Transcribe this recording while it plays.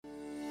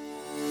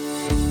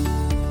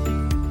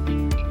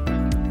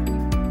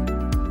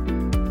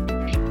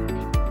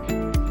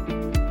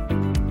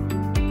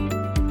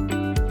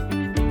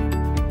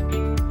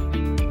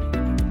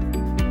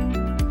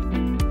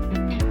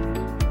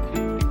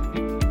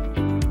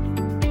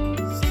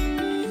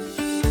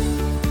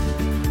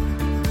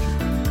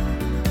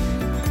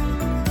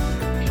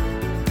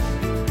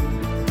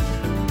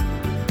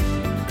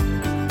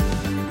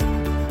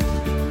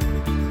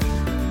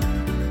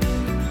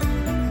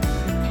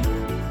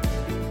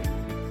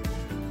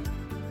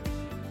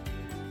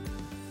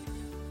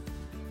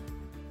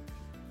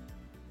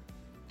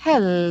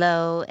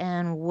Hello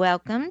and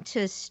welcome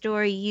to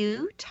Story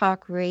U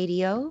Talk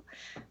Radio.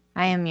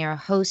 I am your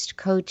host,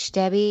 Coach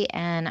Debby,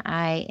 and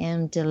I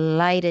am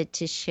delighted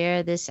to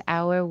share this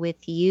hour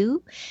with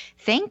you.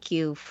 Thank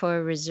you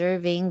for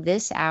reserving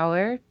this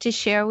hour to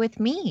share with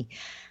me.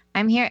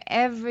 I'm here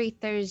every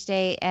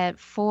Thursday at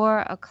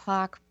 4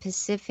 o'clock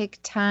Pacific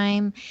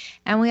time,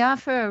 and we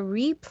offer a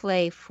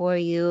replay for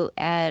you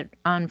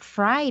on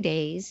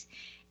Fridays,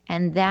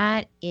 and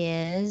that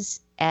is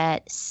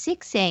at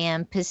 6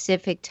 a.m.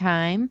 Pacific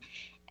time.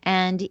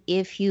 And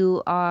if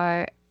you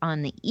are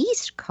on the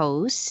East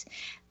Coast,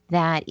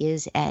 that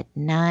is at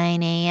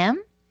 9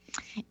 a.m.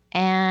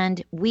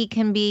 And we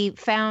can be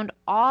found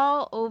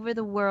all over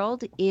the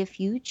world if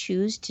you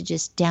choose to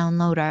just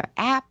download our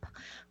app,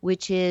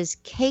 which is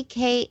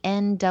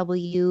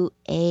KKNWAM.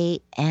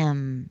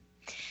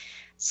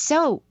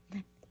 So,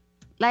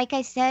 like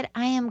I said,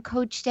 I am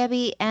Coach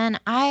Debby, and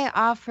I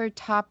offer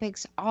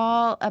topics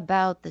all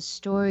about the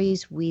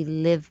stories we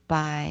live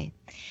by.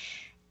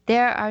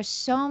 There are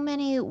so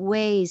many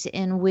ways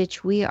in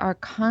which we are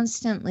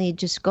constantly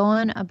just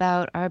going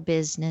about our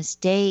business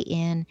day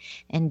in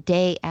and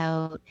day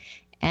out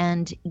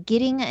and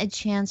getting a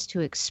chance to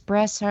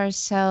express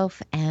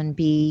ourselves and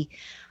be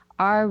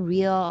our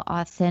real,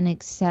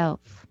 authentic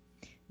self.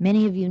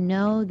 Many of you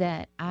know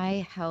that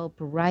I help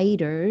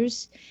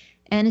writers,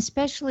 and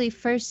especially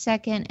first,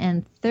 second,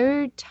 and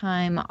third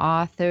time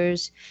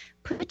authors,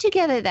 put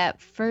together that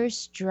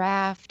first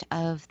draft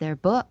of their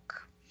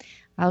book.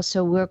 I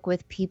also work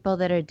with people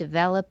that are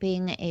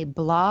developing a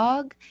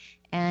blog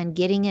and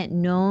getting it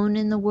known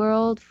in the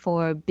world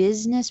for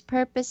business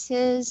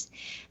purposes,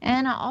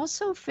 and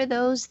also for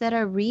those that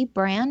are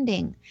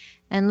rebranding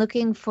and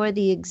looking for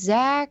the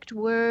exact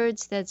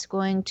words that's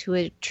going to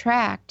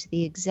attract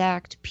the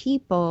exact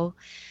people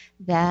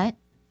that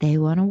they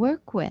want to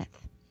work with.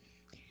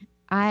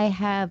 I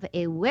have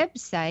a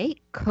website,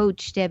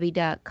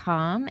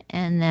 CoachDebby.com,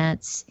 and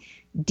that's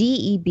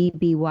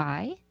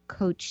DEBBY,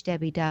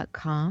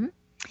 CoachDebby.com.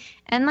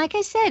 And like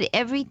I said,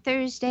 every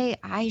Thursday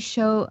I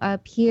show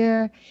up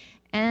here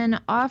and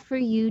offer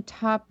you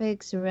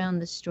topics around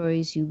the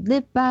stories you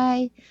live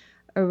by,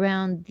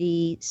 around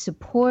the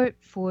support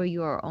for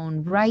your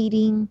own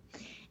writing,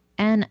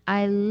 and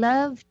I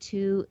love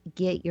to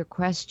get your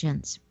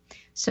questions.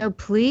 So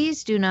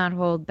please do not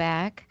hold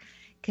back.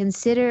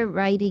 Consider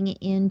writing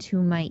into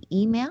my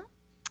email.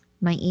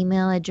 My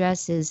email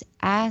address is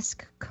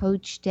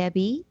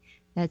askcoachdebby,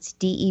 that's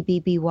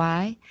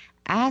DEBBY,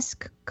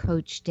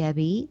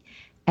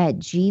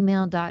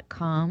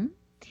 askcoachdebby@gmail.com.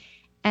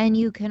 And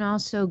you can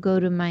also go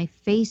to my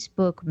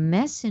Facebook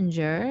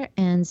Messenger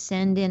and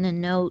send in a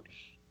note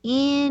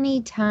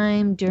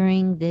anytime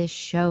during this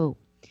show.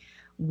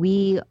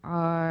 We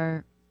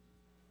are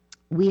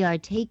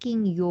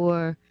taking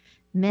your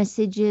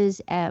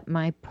messages at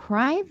my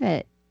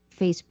private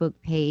Facebook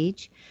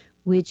page,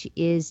 which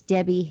is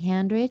Debbie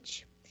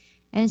Handrich.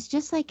 And it's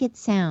just like it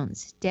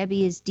sounds.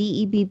 Debbie is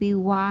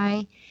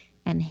DEBBY,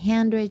 and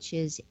Handrich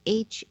is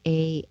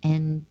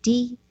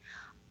HANDRICH.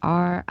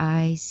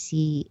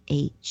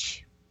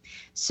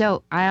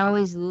 So I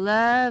always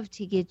love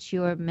to get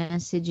your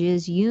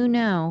messages. You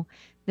know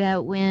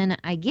that when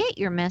I get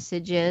your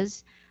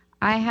messages,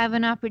 I have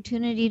an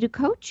opportunity to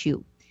coach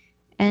you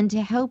and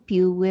to help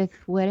you with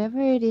whatever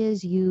it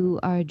is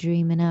you are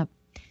dreaming up.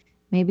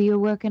 Maybe you're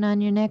working on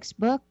your next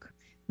book.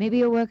 Maybe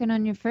you're working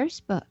on your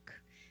first book.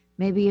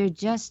 Maybe you're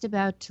just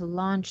about to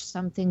launch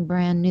something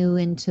brand new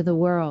into the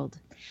world.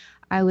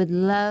 I would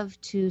love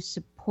to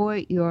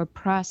support your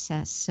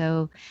process.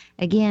 So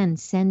again,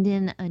 send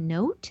in a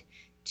note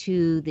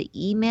to the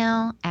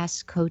email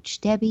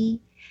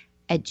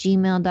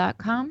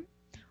askcoachdebby@gmail.com,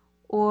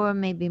 or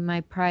maybe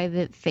my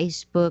private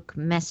Facebook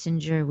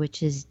Messenger,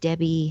 which is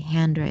Debbie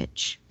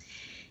Handrich.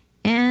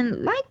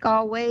 And like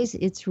always,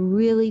 it's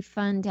really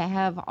fun to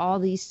have all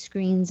these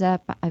screens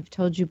up. I've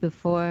told you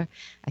before,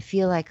 I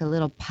feel like a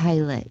little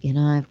pilot. You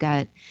know, I've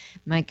got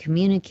my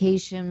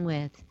communication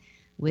with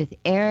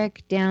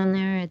Eric down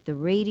there at the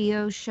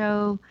radio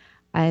show.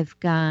 I've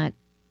got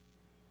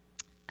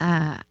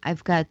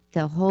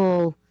the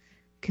whole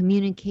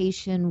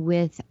communication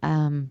with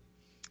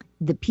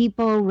the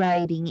people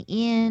writing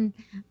in.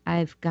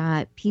 I've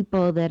got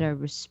people that are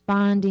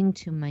responding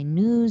to my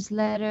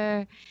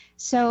newsletter.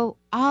 So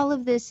all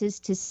of this is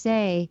to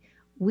say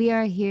we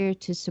are here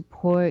to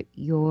support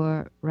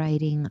your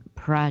writing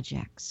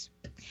projects.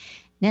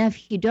 Now,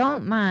 if you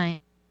don't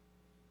mind,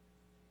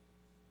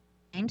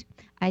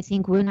 I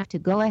think we're going to have to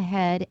go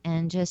ahead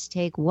and just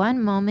take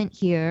one moment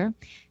here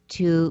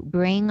to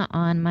bring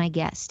on my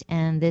guest.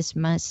 And this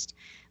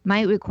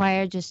might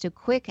require just a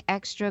quick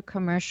extra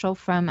commercial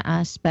from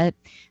us, but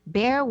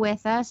bear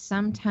with us.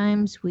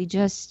 Sometimes we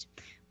just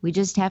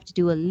have to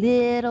do a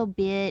little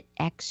bit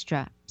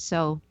extra.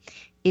 So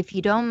if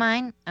you don't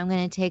mind, I'm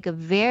going to take a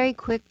very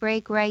quick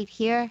break right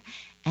here,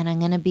 and I'm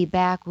going to be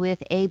back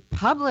with a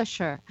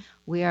publisher.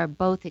 We are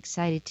both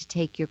excited to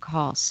take your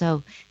call.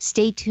 So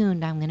stay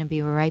tuned. I'm going to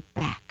be right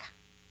back.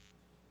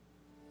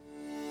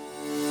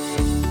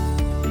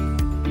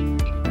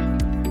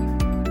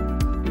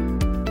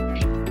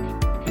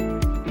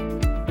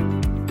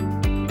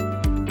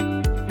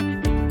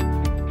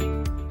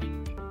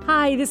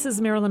 Hi, this is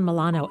Marilyn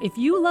Milano. If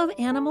you love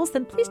animals,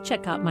 then please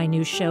check out my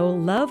new show,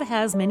 Love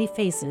Has Many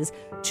Faces,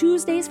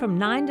 Tuesdays from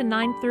 9 to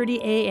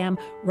 9:30 a.m.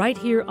 right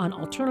here on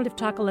Alternative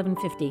Talk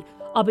 1150.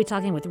 I'll be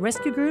talking with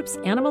rescue groups,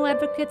 animal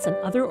advocates, and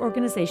other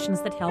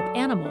organizations that help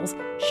animals,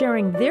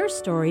 sharing their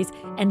stories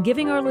and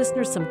giving our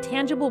listeners some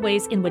tangible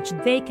ways in which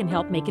they can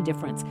help make a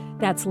difference.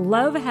 That's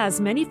Love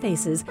Has Many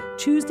Faces,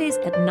 Tuesdays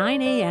at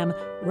 9 a.m.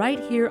 right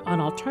here on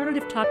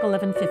Alternative Talk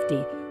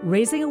 1150.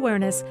 Raising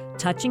awareness,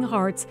 touching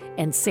hearts,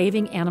 and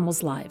saving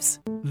animals' lives.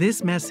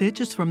 This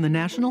message is from the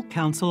National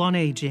Council on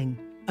Aging.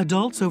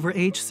 Adults over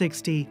age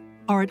 60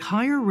 are at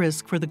higher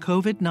risk for the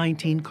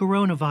COVID-19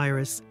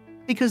 coronavirus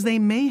because they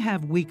may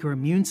have weaker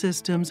immune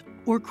systems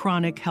or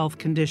chronic health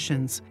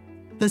conditions.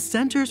 The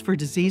Centers for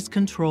Disease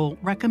Control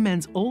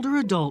recommends older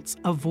adults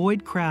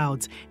avoid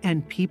crowds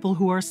and people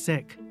who are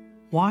sick.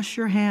 Wash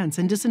your hands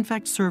and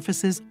disinfect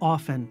surfaces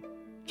often.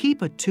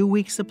 Keep a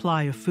 2-week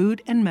supply of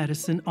food and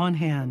medicine on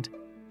hand.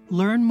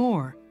 Learn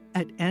more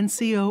at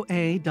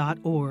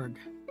ncoa.org.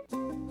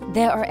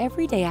 There are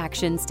everyday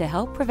actions to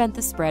help prevent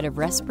the spread of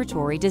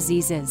respiratory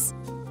diseases.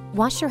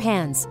 Wash your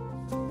hands.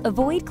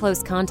 Avoid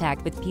close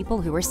contact with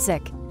people who are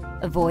sick.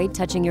 Avoid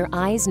touching your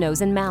eyes, nose,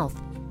 and mouth.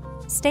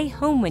 Stay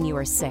home when you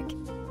are sick.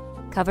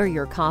 Cover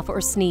your cough or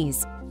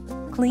sneeze.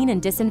 Clean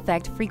and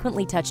disinfect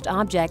frequently touched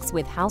objects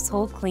with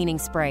household cleaning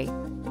spray.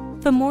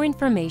 For more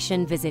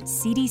information, visit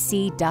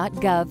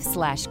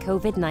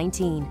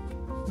cdc.gov/COVID-19.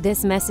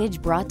 This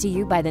message brought to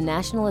you by the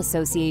National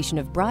Association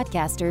of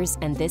Broadcasters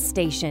and this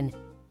station.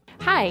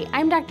 Hi,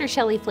 I'm Dr.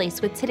 Shelley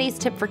Flace with today's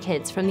tip for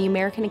kids from the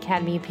American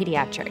Academy of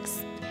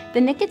Pediatrics.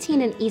 The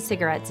nicotine in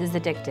e-cigarettes is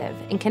addictive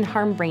and can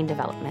harm brain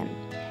development.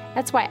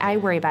 That's why I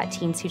worry about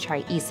teens who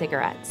try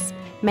e-cigarettes.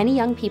 Many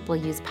young people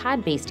use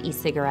pod-based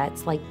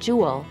e-cigarettes like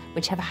Juul,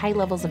 which have high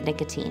levels of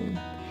nicotine.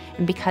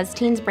 And because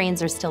teens'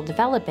 brains are still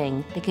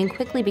developing, they can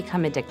quickly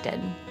become addicted.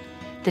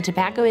 The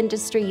tobacco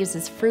industry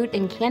uses fruit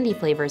and candy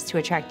flavors to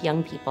attract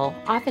young people,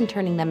 often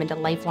turning them into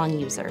lifelong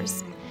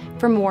users.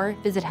 For more,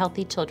 visit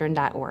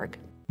healthychildren.org.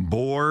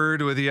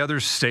 Bored with the other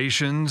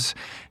stations,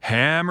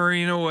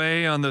 hammering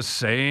away on the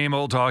same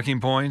old talking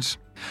points?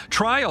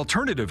 Try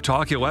Alternative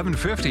Talk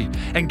 1150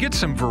 and get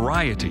some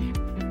variety.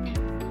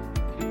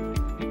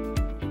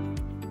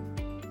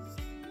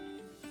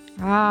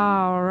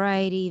 All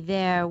righty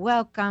there.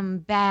 Welcome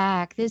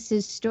back. This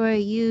is Story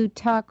U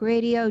Talk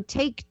Radio,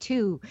 Take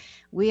 2.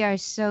 We are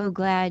so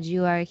glad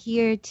you are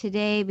here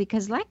today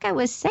because like I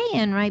was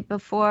saying right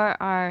before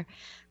our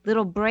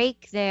little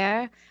break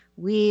there,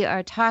 we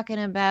are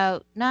talking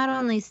about not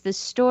only the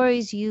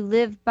stories you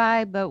live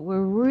by, but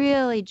we're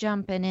really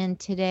jumping in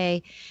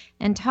today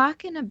and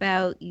talking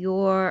about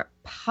your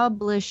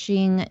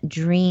publishing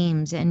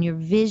dreams and your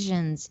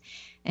visions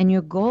and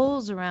your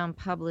goals around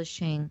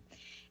publishing.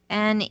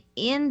 And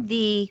in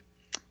the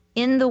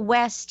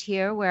West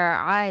here where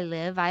I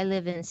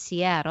live in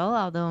Seattle,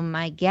 although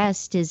my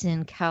guest is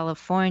in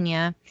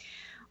California,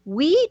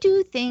 we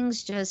do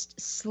things just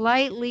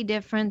slightly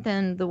different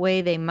than the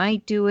way they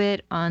might do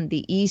it on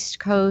the East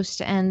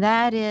Coast. And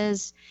that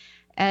is,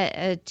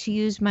 to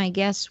use my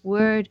guest's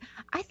word,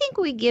 I think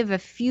we give a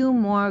few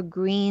more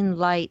green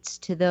lights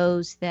to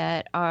those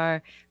that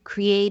are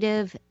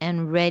creative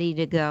and ready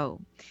to go.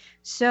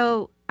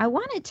 So I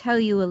want to tell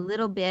you a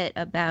little bit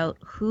about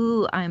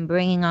who I'm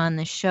bringing on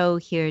the show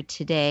here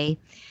today.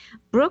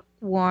 Brooke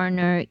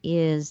Warner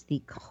is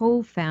the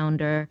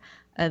co-founder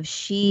of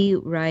She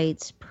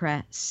Writes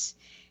Press,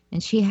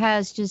 and she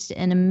has just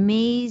an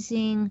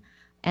amazing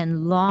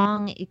and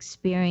long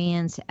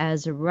experience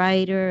as a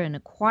writer, an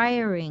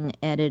acquiring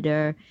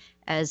editor,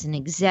 as an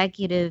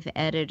executive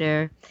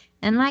editor.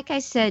 And like I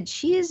said,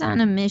 she is on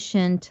a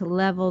mission to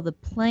level the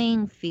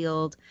playing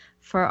field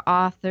for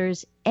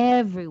authors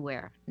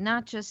everywhere,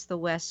 not just the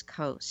West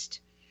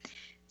Coast.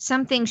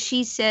 Something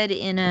she said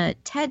in a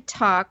TED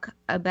Talk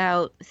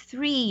about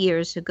 3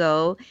 years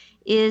ago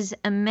is,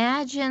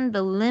 imagine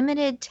the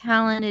limited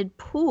talented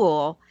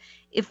pool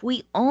if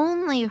we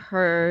only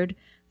heard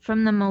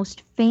from the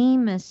most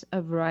famous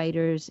of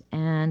writers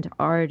and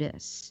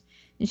artists.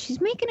 And she's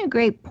making a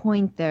great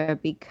point there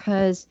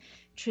because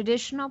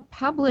traditional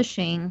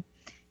publishing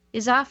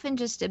is often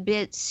just a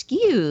bit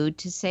skewed,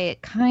 to say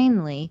it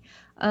kindly,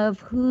 of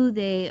who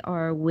they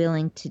are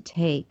willing to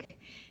take.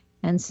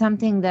 And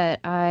something that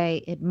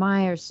I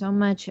admire so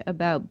much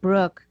about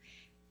Brooke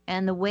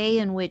and the way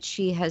in which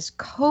she has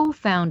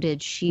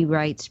co-founded She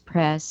Writes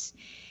Press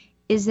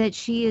is that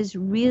she is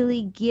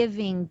really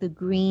giving the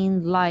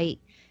green light,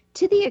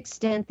 to the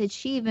extent that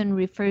she even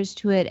refers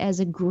to it as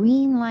a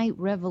green light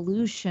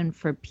revolution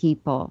for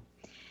people.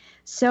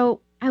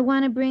 So I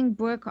want to bring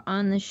Brooke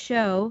on the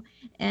show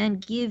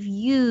and give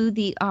you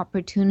the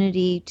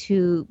opportunity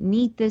to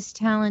meet this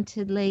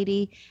talented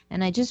lady.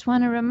 And I just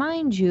want to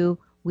remind you,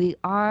 we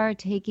are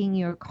taking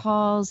your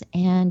calls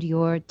and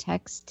your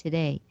texts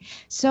today.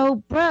 So,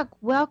 Brooke,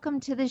 welcome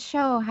to the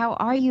show. How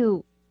are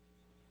you?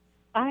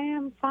 I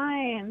am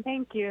fine.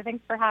 Thank you.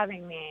 Thanks for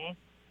having me.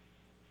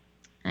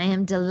 I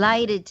am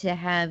delighted to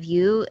have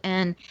you.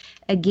 And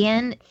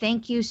again,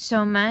 thank you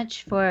so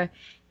much for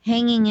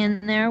hanging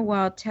in there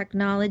while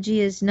technology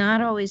is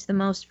not always the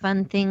most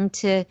fun thing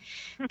to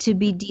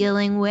be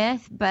dealing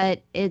with,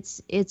 but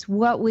it's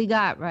what we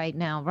got right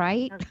now,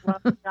 right? That's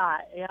what we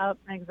got. Yep,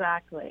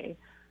 exactly.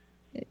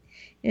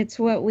 It's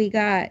what we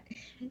got.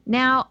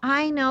 Now,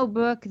 I know,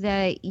 Brooke,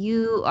 that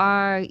you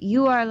are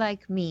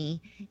like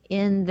me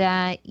in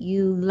that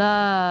you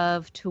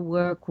love to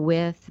work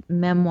with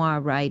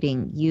memoir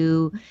writing.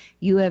 You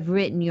have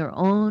written your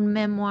own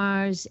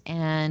memoirs,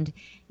 and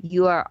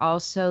you are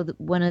also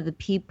one of the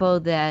people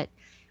that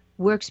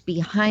works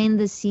behind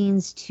the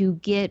scenes to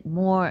get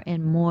more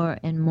and more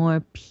and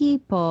more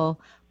people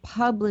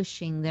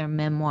publishing their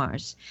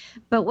memoirs.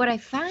 But what I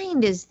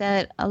find is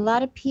that a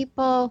lot of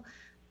people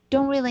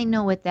don't really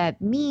know what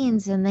that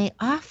means, and they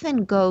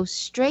often go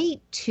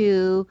straight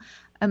to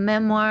a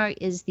memoir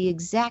is the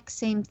exact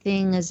same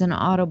thing as an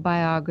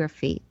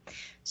autobiography.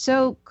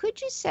 So could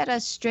you set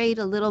us straight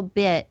a little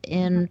bit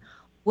in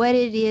what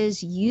it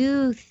is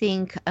you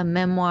think a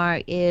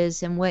memoir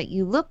is and what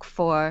you look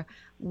for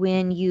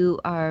when you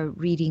are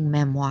reading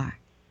memoir?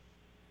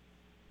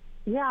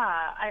 Yeah,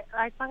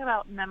 I talk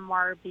about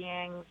memoir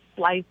being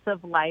slice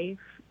of life.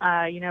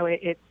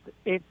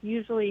 It's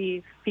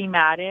usually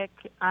thematic.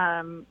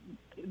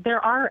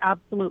 There are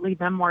absolutely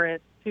memoirists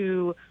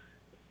who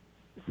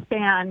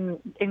span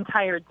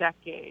entire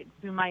decades,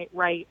 who might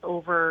write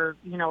over,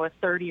 a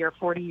 30 or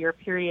 40-year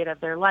period of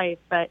their life.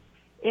 But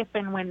if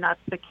and when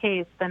that's the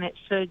case, then it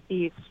should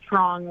be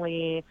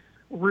strongly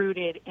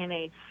rooted in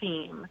a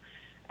theme.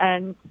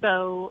 And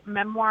so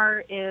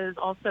memoir is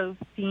also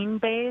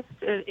scene-based.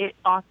 It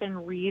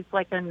often reads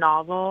like a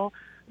novel,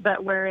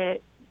 but where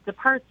it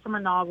departs from a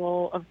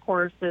novel, of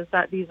course, is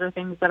that these are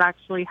things that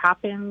actually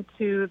happen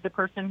to the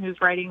person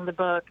who's writing the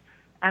book.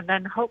 And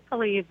then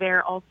hopefully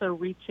they're also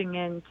reaching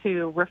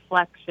into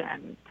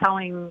reflection,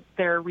 telling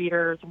their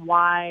readers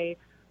why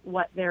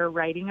what they're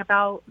writing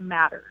about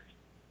matters.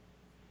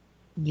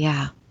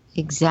 Yeah,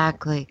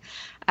 exactly.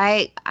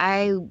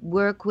 I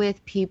work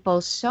with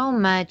people so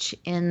much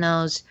in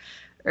those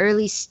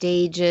early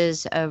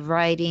stages of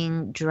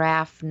writing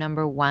draft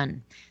number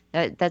one.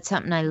 That's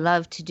something I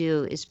love to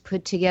do, is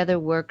put together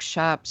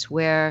workshops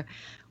where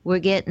we're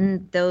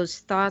getting those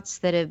thoughts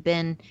that have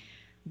been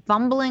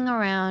bumbling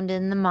around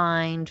in the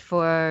mind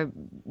for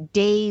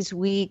days,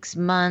 weeks,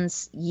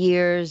 months,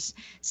 years.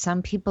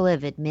 Some people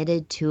have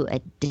admitted to a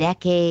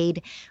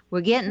decade.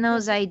 We're getting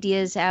those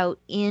ideas out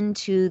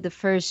into the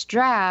first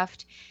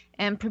draft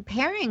and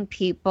preparing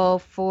people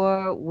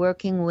for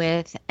working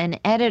with an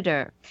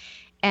editor.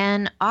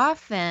 And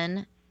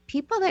often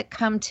people that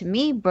come to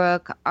me,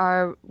 Brooke,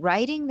 are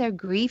writing their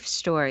grief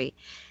story.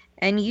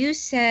 And you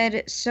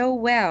said so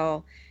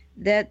well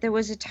that there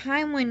was a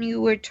time when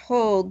you were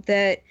told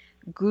that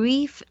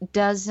grief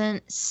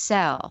doesn't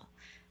sell.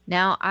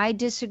 Now, I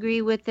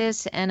disagree with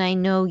this, and I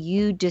know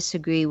you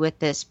disagree with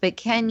this, but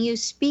can you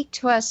speak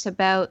to us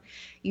about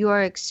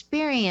your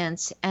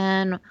experience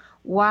and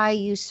why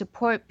you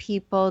support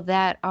people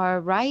that are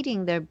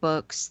writing their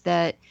books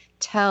that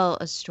tell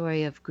a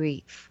story of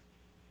grief?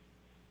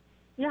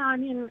 Yeah, I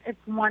mean, it's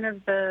one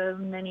of the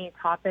many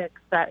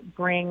topics that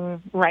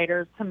bring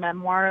writers to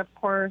memoir, of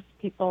course.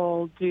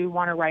 People do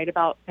want to write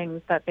about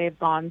things that they've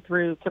gone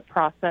through to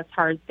process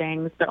hard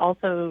things, but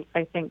also,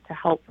 I think,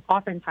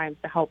 oftentimes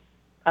to help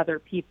other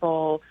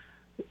people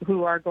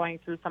who are going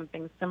through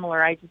something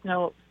similar. I just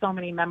know so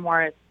many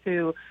memoirists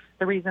who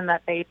the reason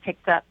that they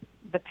picked up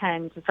the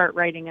pen to start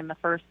writing in the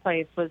first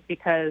place was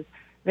because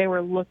they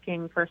were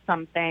looking for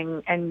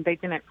something and they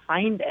didn't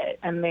find it,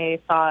 and they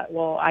thought,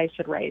 well, I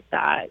should write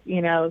that,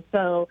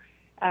 So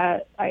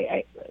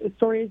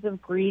stories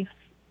of grief,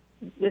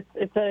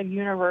 it's a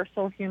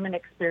universal human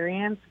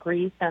experience,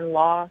 grief and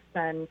loss,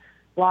 and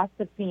lots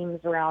of themes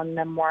around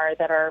memoir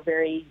that are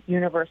very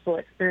universal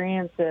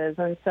experiences.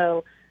 And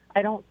so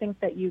I don't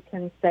think that you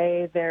can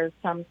say there's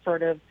some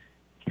sort of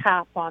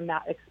cap on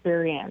that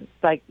experience,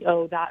 like,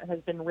 oh, that has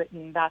been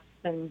written, that's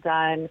been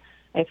done.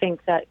 I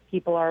think that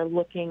people are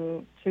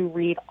looking to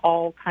read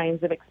all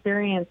kinds of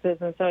experiences.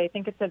 And so I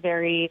think it's a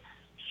very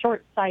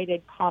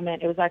short-sighted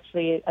comment. It was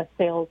actually a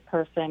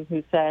salesperson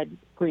who said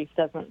grief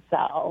doesn't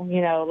sell.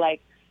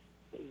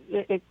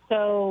 It's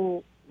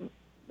so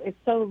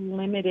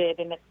limited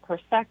in its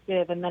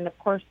perspective. And then, of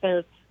course,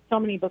 there's so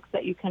many books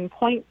that you can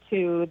point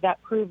to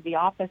that prove the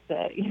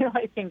opposite.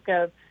 I think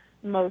of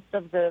most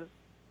of the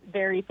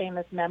very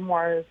famous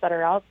memoirs that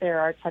are out there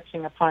are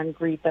touching upon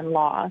grief and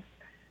loss.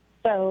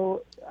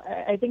 So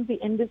I think the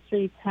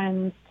industry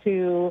tends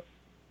to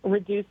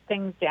reduce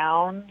things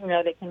down.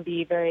 They can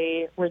be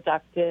very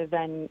reductive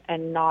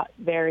and not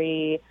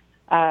very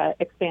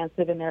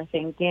expansive in their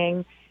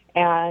thinking.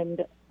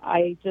 And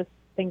I just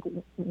think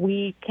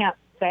we can't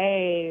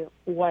say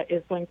what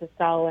is going to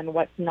sell and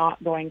what's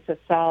not going to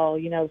sell,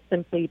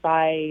 simply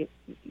by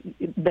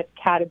the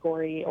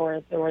category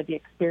or the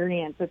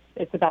experience.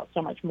 It's about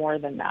so much more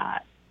than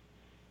that.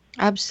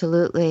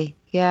 Absolutely.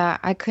 Yeah,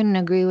 I couldn't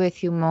agree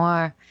with you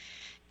more.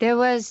 There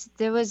was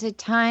a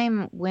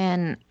time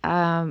when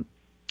I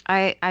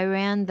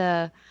ran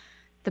the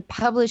the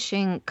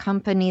publishing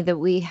company that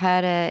we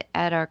had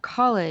at our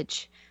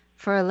college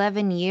for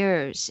 11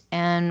 years.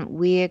 And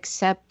we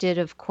accepted,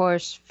 of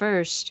course,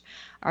 first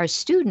our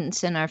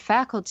students and our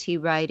faculty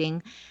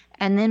writing,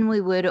 and then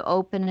we would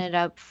open it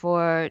up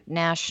for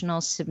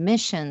national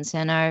submissions.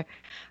 And our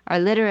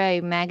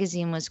literary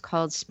magazine was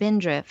called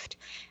Spindrift.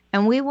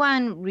 And we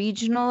won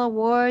regional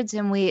awards,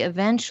 and we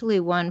eventually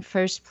won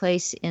first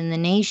place in the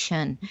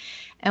nation.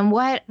 And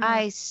what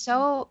I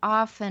so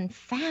often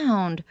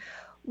found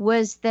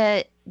was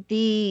that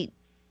the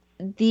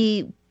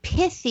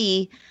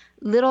pithy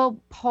little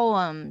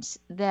poems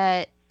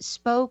that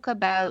spoke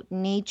about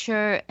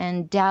nature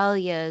and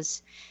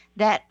dahlias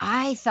that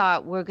I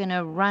thought were going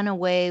to run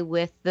away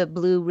with the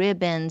blue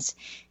ribbons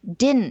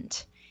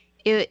didn't.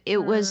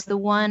 It was the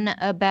one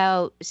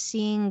about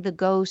seeing the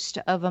ghost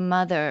of a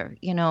mother,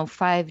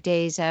 5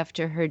 days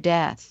after her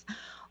death,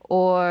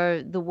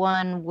 or the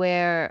one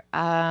where,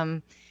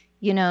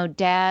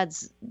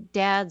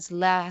 dad's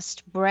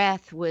last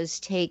breath was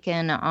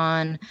taken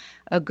on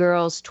a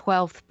girl's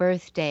 12th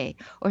birthday,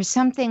 or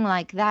something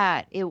like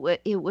that. It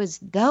was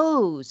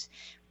those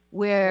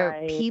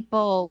where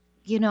people,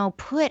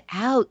 put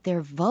out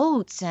their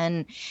votes,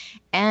 and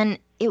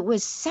it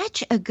was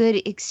such a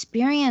good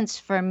experience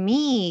for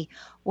me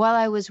while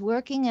I was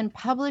working in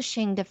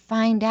publishing to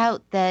find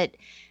out that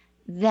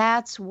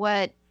that's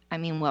what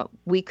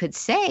we could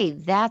say,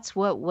 that's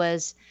what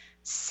was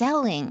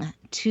selling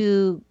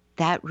to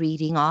that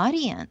reading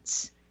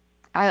audience.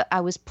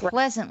 I was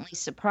pleasantly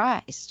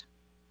surprised.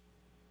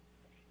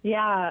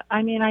 Yeah,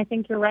 I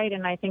think you're right,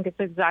 and I think it's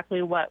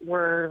exactly what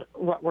we're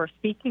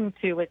speaking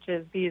to, which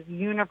is these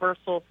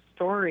universal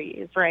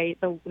stories, right?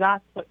 So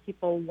that's what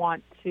people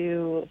want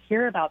to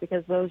hear about,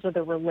 because those are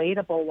the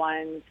relatable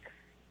ones.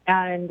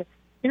 And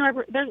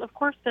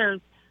there's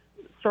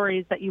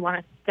stories that you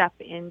want to step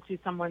into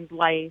someone's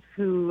life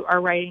who are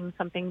writing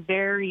something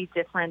very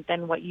different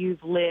than what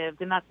you've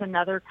lived, and that's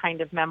another kind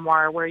of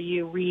memoir where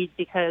you read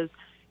because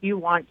you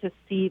want to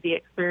see the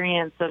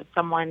experience of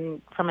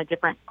someone from a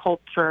different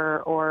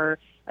culture or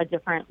a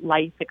different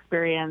life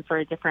experience or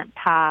a different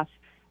path.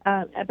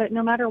 But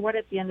no matter what,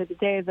 at the end of the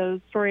day,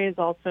 those stories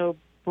also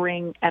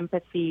bring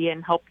empathy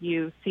and help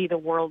you see the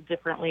world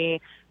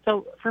differently.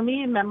 So for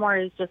me, memoir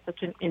is just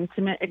such an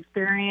intimate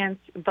experience,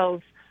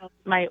 both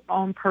my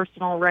own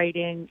personal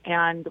writing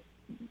and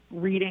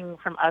reading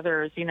from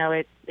others.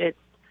 It's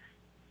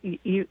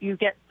you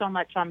get so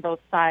much on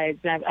both sides.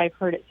 And I've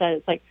heard it said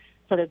it's like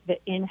sort of the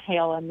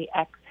inhale and the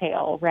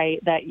exhale,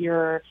 right? That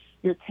you're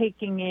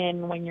taking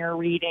in when you're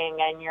reading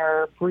and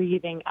you're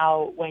breathing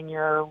out when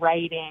you're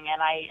writing.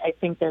 And I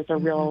think there's a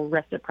real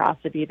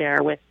reciprocity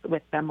there with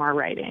memoir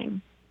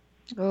writing.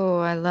 Oh,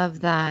 I love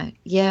that.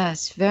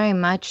 Yes, very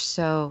much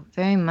so.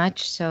 Very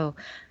much so.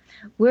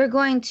 We're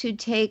going to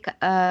take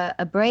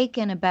a break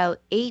in about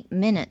 8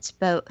 minutes,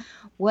 but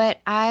what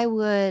I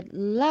would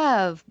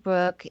love,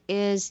 Brooke,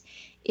 is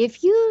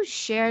if you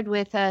shared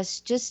with us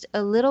just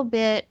a little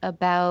bit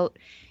about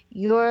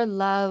your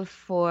love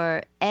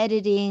for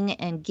editing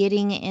and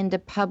getting into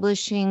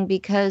publishing,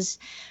 because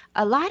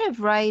a lot of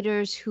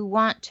writers who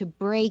want to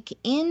break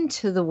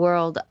into the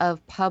world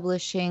of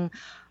publishing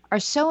are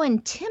so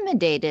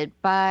intimidated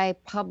by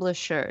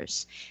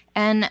publishers.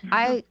 And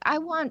I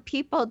want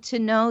people to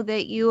know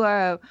that you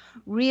are a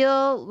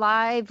real,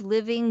 live,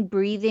 living,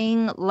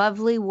 breathing,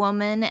 lovely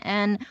woman,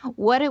 and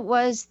what it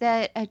was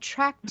that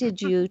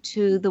attracted you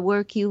to the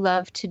work you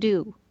love to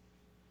do.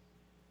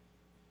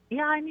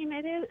 Yeah,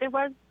 it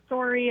was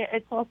story.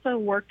 It's also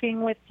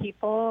working with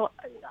people.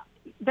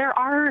 There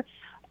are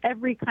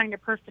every kind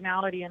of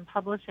personality in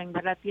publishing,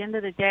 but at the end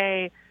of the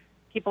day,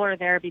 people are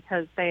there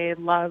because they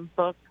love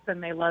books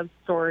and they love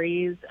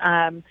stories.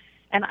 And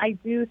I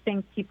do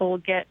think people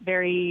get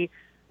very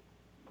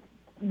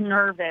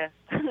nervous.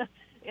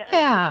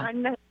 Yeah.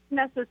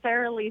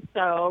 Necessarily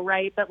so,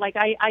 right? But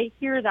I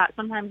hear that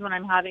sometimes when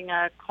I'm having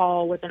a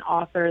call with an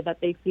author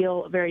that they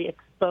feel very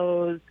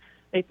exposed.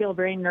 They feel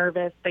very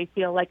nervous. They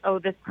feel like, oh,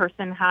 this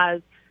person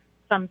has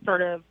some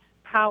sort of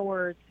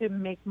power to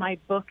make my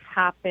book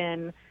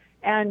happen.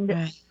 And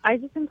right. I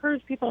just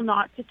encourage people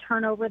not to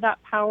turn over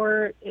that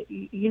power,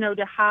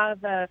 to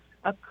have a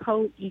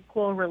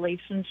co-equal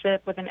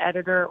relationship with an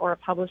editor or a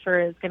publisher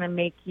is going to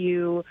make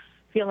you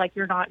feel like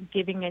you're not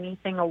giving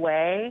anything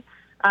away.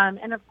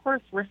 And of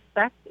course,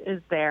 respect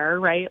is there,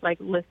 right? Like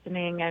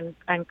listening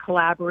and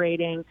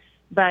collaborating.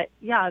 But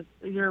yeah,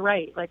 you're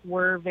right. Like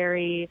we're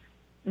very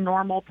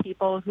normal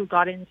people who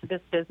got into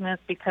this business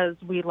because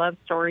we love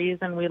stories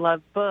and we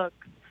love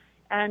books.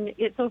 And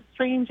it's a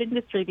strange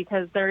industry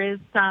because there is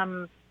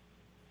some,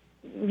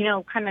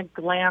 kind of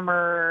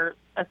glamour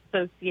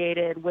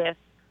associated with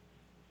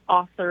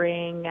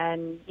authoring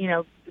and,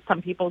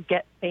 some people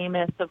get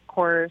famous, of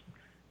course,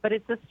 but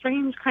it's a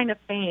strange kind of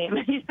fame.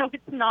 It's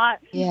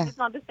not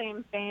the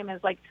same fame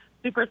as like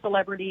super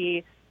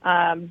celebrity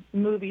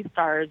movie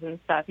stars and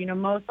stuff.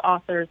 Most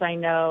authors I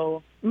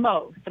know,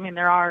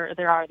 there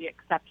are the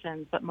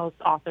exceptions, but most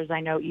authors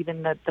I know,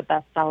 even the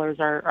bestsellers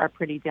are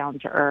pretty down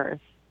to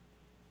earth.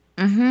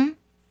 Mm-hmm.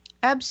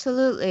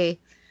 Absolutely.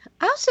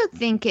 I also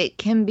think it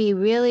can be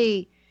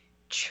really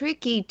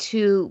tricky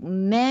to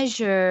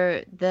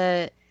measure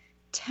the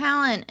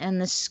talent and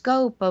the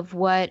scope of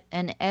what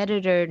an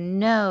editor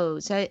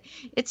knows.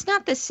 It's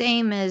not the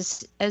same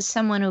as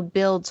someone who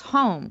builds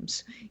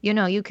homes. You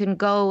know, you can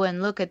go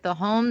and look at the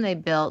home they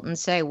built and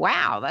say,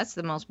 "Wow, that's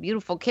the most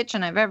beautiful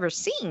kitchen I've ever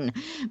seen."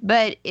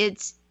 But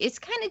it's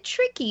kind of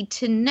tricky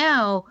to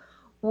know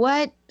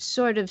what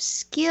sort of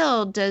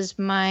skill does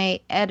my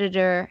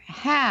editor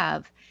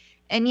have.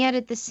 And yet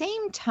at the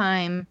same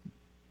time,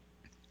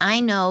 I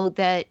know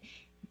that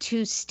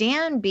to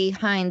stand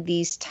behind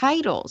these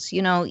titles,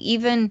 you know,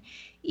 even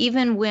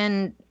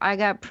when I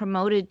got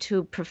promoted to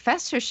a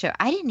professorship,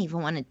 I didn't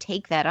even want to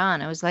take that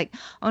on. I was like,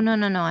 "Oh, no,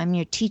 no, no, I'm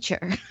your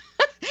teacher."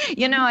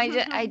 You know,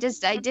 I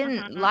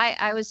didn't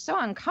like, I was so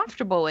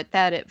uncomfortable with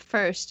that at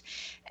first.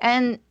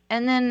 And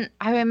then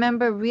I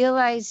remember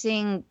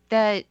realizing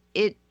that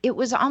it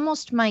was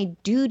almost my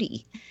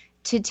duty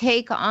to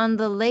take on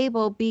the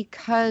label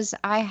because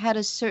I had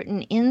a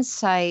certain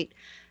insight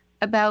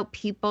about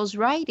people's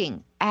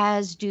writing,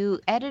 as do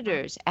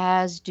editors,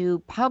 as do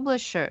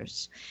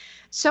publishers.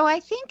 So I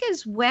think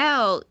as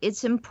well,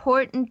 it's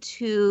important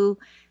to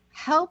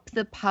help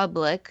the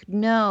public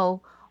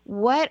know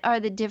what are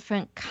the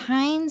different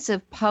kinds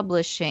of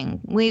publishing.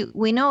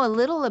 We know a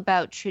little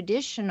about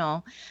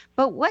traditional,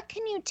 but what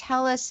can you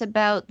tell us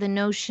about the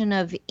notion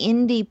of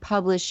indie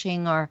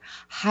publishing or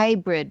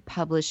hybrid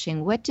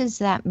publishing? What does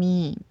that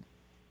mean?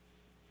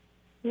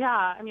 Yeah,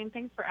 I mean,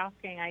 thanks for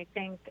asking. I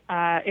think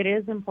it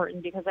is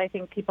important because I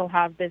think people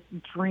have this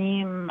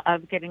dream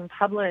of getting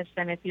published,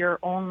 and if your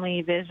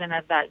only vision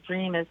of that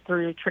dream is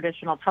through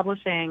traditional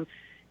publishing,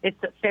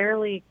 it's a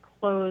fairly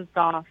closed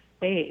off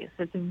space.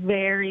 It's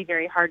very,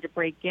 very hard to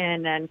break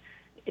in, and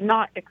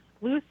not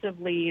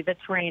exclusively the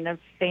terrain of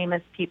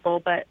famous people,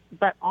 but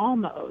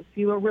almost.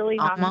 You really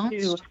have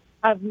to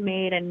have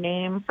made a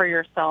name for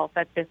yourself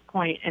at this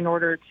point in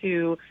order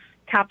to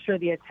capture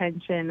the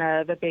attention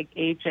of a big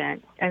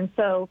agent. And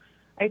so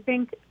I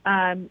think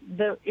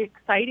the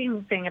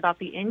exciting thing about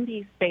the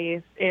indie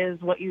space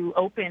is what you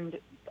opened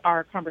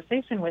our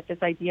conversation with,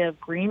 this idea of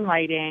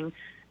greenlighting,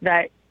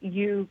 that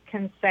you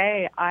can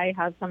say, I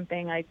have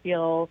something I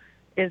feel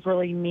is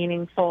really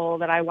meaningful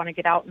that I want to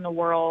get out in the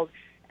world.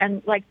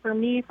 And like for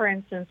me, for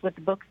instance, with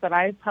the books that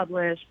I've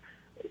published,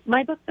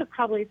 my books have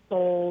probably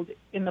sold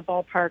in the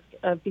ballpark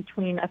of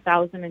between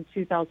 1,000 and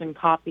 2,000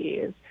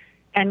 copies.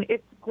 And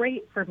it's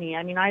great for me.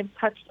 I mean, I've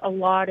touched a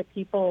lot of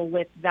people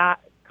with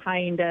that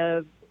kind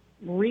of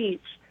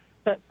reach,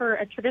 but for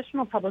a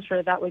traditional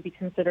publisher, that would be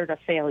considered a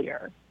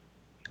failure.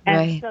 And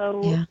right.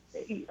 so yeah.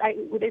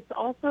 It's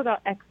also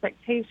about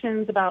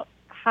expectations, about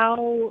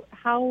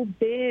how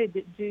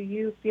big do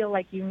you feel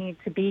like you need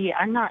to be.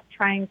 I'm not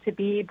trying to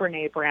be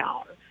Brene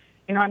Brown.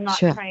 You know, I'm not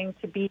Sure. trying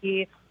to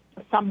be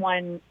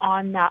someone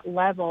on that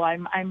level.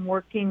 I'm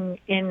working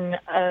in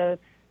a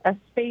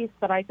space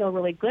that I feel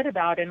really good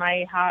about, and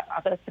I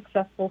have a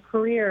successful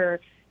career.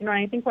 You know,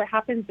 and I think what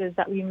happens is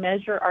that we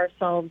measure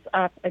ourselves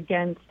up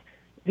against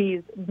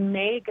these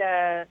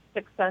mega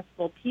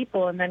successful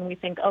people, and then we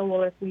think, oh,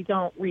 well, if we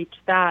don't reach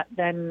that,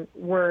 then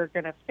we're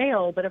going to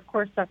fail. But of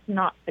course, that's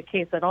not the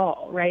case at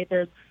all, right?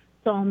 There's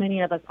so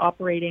many of us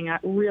operating at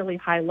really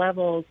high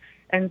levels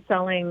and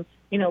selling,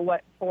 you know,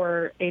 what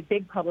for a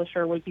big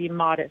publisher would be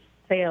modest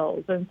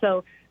sales. And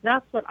so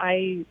that's what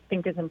I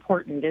think is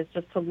important, is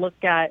just to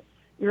look at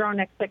your own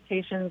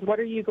expectations. What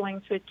are you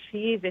going to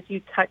achieve if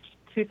you touch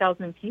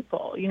 2,000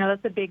 people? You know,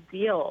 that's a big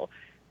deal.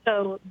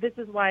 So this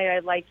is why I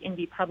like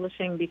indie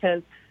publishing,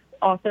 because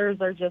authors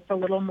are just a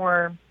little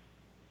more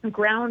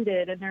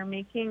grounded, and they're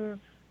making,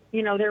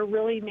 you know, they're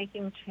really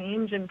making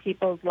change in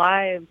people's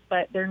lives,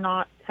 but they're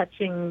not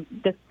touching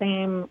the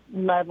same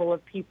level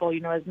of people,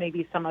 you know, as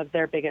maybe some of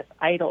their biggest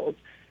idols.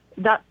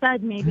 That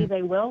said, maybe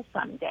they will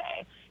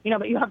someday, you know,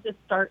 but you have to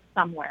start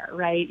somewhere,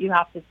 right? You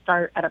have to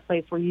start at a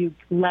place where you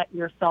let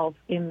yourself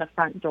in the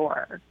front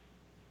door.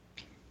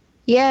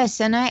 Yes,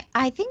 and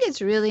I think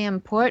it's really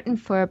important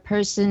for a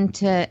person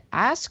to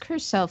ask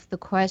herself the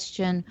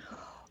question,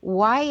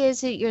 why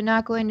is it you're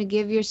not going to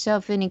give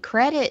yourself any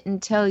credit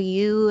until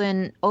you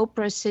and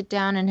Oprah sit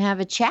down and have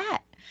a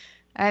chat?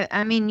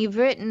 I mean, you've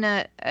written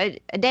a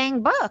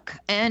dang book,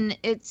 and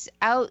it's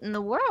out in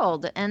the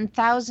world, and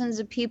thousands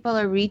of people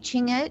are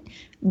reading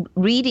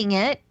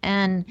it,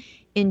 and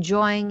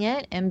enjoying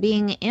it and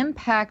being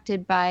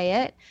impacted by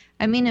it.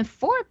 I mean, if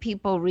 4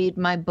 people read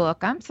my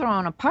book, I'm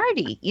throwing a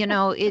party. You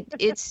know,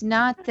 it's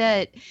not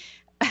that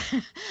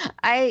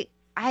I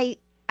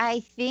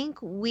think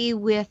we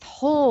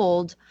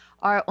withhold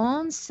our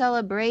own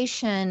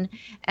celebration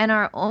and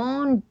our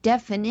own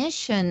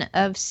definition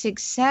of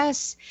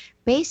success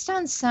based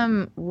on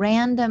some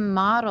random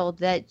model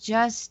that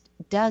just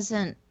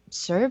doesn't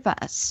serve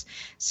us.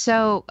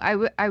 So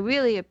I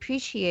really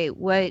appreciate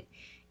what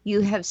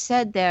you have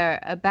said there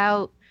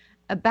about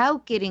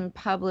getting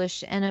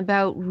published, and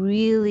about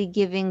really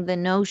giving the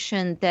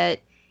notion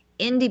that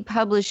indie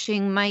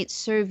publishing might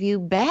serve you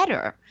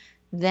better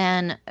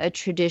than a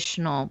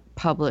traditional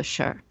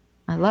publisher.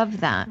 I love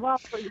that. Well,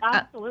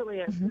 absolutely.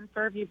 It can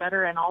serve you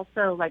better. And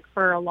also, like,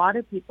 for a lot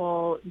of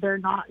people, they're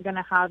not going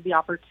to have the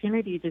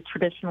opportunity to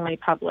traditionally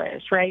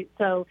publish, right?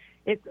 So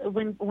it's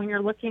when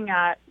you're looking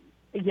at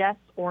yes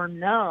or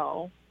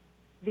no,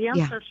 the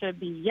answer should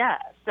be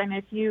yes. And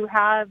if you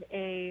have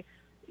a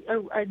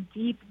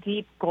deep,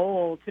 deep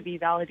goal to be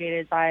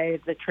validated by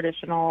the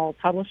traditional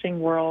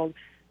publishing world,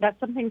 that's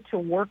something to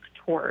work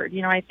toward.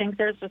 You know, I think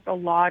there's just a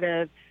lot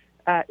of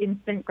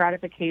instant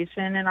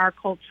gratification in our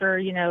culture,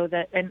 you know,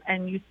 that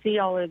and you see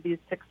all of these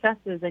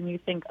successes and you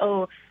think,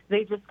 oh,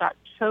 they just got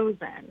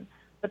chosen.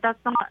 But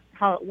that's not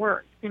how it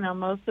works. You know,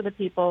 most of the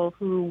people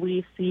who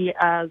we see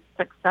as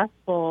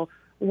successful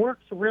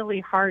worked really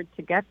hard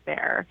to get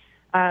there.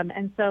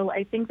 And so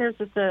I think there's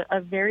just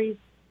a very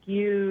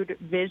skewed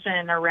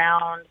vision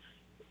around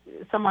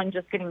someone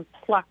just getting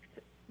plucked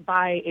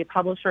by a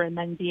publisher and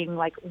then being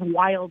like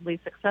wildly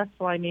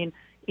successful. I mean,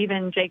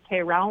 even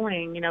J.K.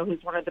 Rowling, you know,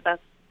 who's one of the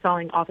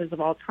best-selling authors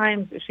of all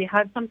time, she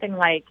had something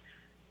like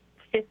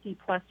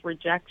 50-plus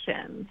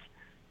rejections.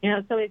 You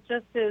know, so it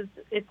just is,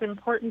 it's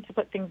important to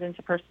put things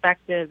into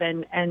perspective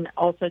and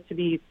also to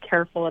be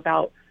careful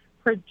about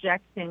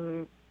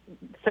projecting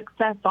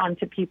success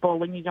onto people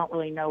when you don't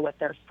really know what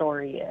their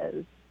story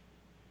is.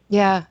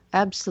 Yeah,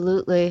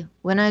 absolutely.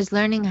 When I was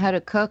learning how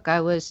to cook,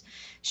 I was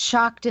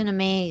shocked and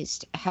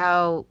amazed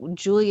how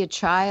Julia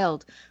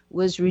Child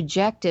was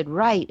rejected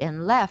right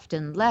and left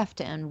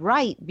and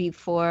right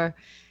before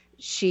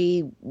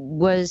she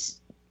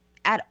was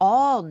at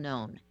all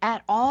known,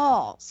 at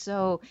all.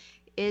 So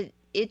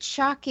it's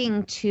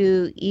shocking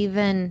to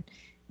even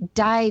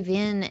dive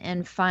in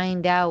and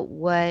find out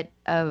what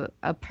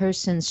a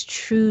person's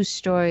true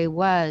story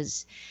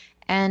was.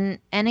 And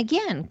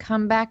again,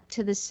 come back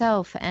to the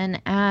self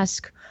and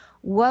ask,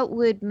 what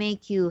would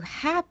make you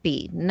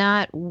happy?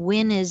 Not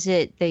when is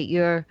it that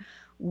you're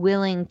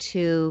willing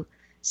to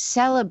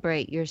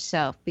celebrate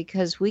yourself,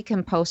 because we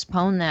can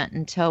postpone that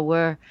until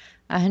we're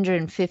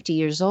 150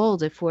 years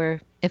old if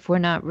we're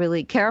not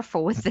really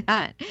careful with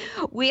that.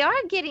 We are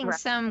getting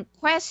some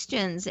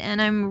questions,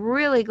 and I'm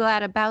really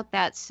glad about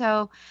that.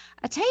 So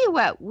I'll tell you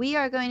what, we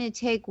are going to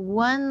take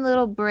one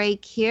little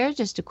break here,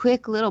 just a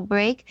quick little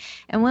break.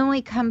 And when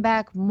we come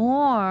back,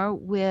 more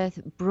with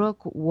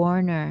Brooke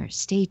Warner.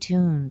 Stay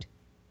tuned.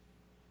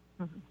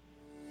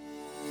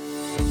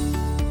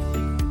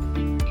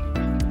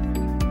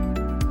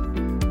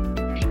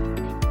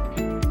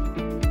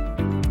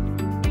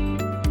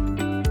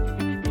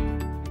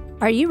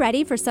 Are you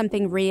ready for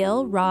something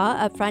real, raw,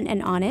 upfront,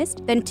 and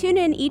honest? Then tune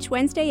in each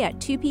Wednesday at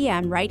 2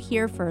 p.m. right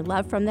here for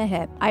Love from the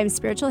Hip. I am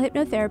spiritual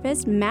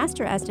hypnotherapist,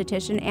 master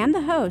esthetician, and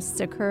the host,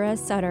 Sakura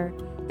Sutter.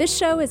 This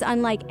show is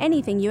unlike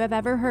anything you have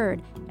ever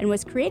heard and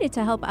was created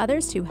to help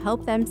others to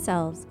help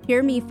themselves.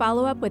 Hear me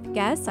follow up with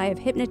guests I have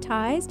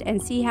hypnotized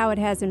and see how it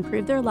has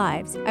improved their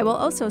lives. I will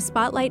also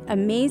spotlight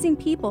amazing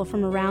people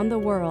from around the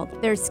world,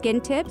 their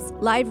skin tips,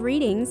 live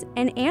readings,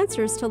 and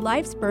answers to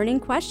life's burning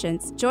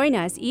questions. Join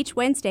us each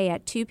Wednesday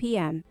at 2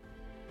 p.m.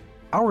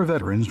 Our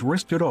veterans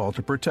risked it all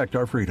to protect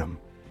our freedom.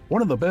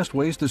 One of the best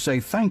ways to say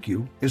thank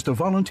you is to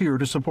volunteer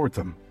to support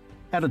them.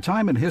 At a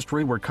time in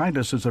history where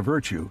kindness is a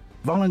virtue,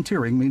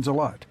 volunteering means a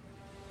lot.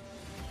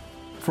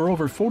 For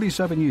over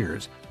 47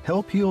 years,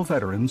 Help Heal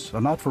Veterans,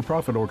 a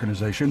not-for-profit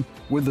organization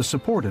with the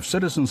support of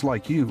citizens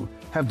like you,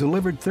 have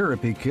delivered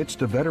therapy kits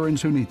to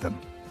veterans who need them.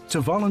 To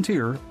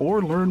volunteer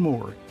or learn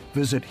more,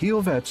 visit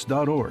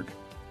healvets.org.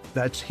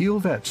 That's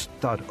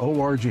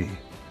healvets.org.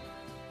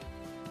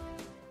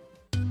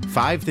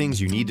 5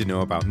 things you need to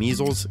know about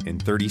measles in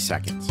 30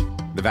 seconds.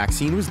 The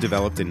vaccine was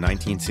developed in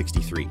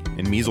 1963,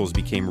 and measles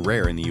became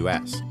rare in the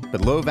U.S.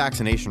 But low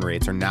vaccination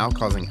rates are now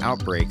causing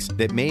outbreaks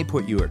that may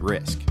put you at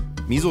risk.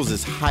 Measles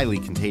is highly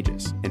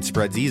contagious and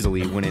spreads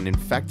easily when an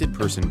infected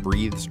person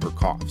breathes or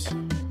coughs.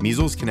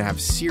 Measles can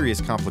have serious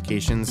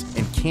complications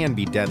and can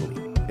be deadly.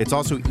 It's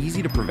also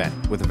easy to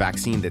prevent with a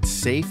vaccine that's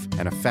safe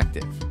and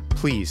effective.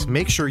 Please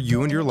make sure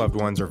you and your loved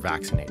ones are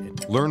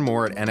vaccinated. Learn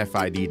more at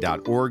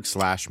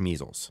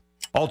nfid.org/measles.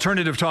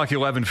 Alternative Talk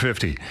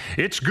 1150.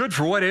 It's good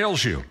for what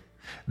ails you.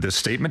 This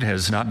statement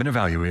has not been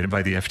evaluated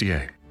by the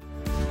FDA.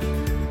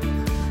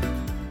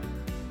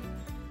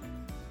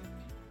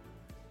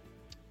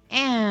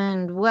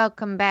 And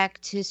welcome back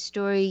to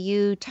Story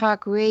U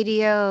Talk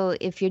Radio.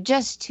 If you're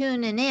just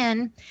tuning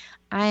in,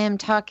 I am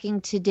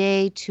talking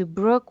today to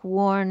Brooke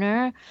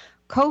Warner,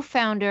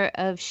 co-founder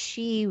of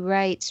She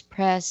Writes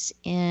Press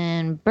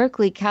in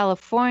Berkeley,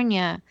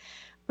 California.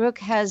 Brooke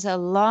has a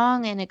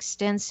long and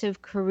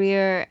extensive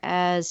career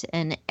as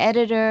an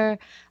editor,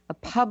 a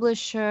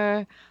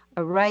publisher,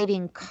 a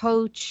writing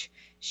coach.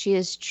 She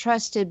is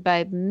trusted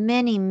by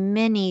many,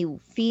 many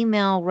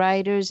female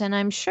writers, and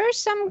I'm sure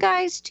some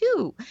guys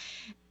too.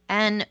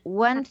 And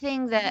one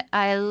thing that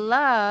I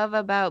love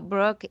about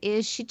Brooke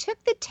is she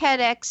took the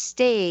TEDx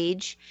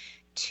stage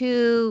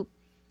to,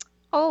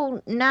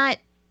 not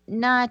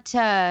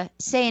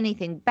say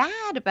anything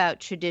bad about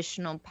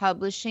traditional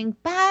publishing,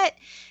 but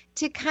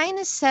to kind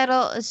of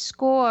settle a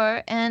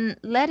score and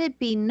let it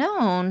be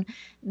known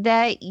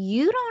that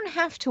you don't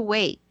have to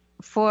wait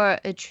for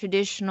a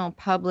traditional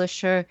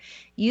publisher,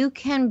 you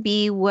can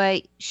be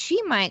what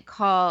she might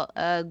call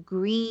a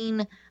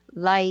green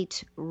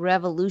light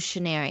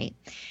revolutionary.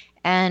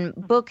 And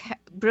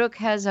Brooke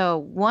has a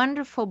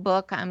wonderful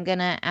book I'm going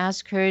to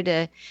ask her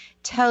to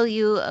tell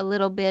you a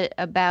little bit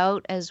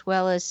about, as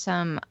well as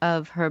some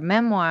of her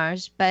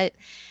memoirs. But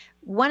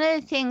one of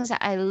the things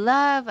I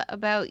love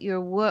about your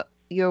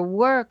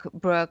work,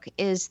 Brooke,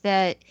 is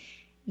that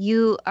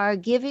you are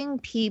giving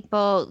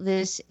people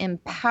this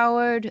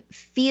empowered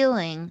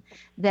feeling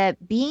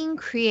that being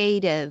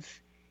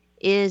creative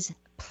is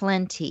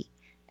plenty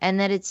and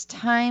that it's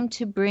time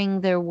to bring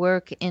their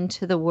work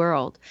into the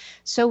world.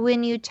 So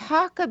when you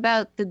talk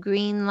about the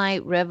Green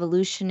Light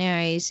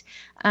Revolutionaries,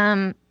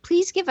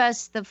 please give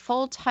us the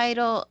full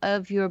title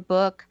of your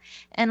book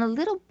and a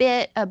little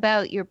bit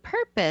about your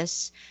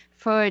purpose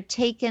for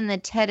taking the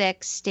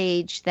TEDx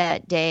stage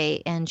that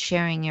day and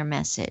sharing your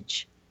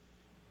message.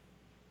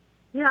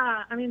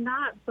 Yeah, I mean,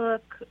 that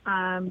book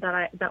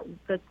that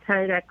the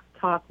TEDx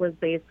talk was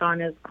based on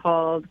is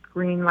called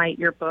Greenlight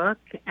Your Book,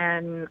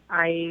 and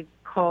I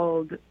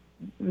called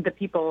the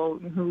people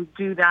who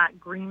do that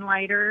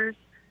greenlighters.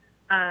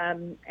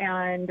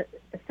 And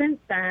since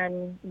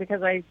then,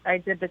 because I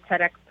did the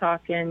TEDx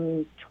talk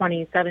in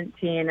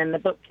 2017 and the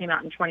book came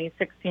out in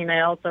 2016,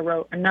 I also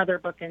wrote another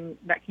book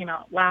that came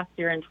out last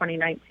year in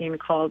 2019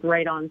 called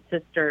Write On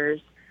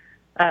Sisters,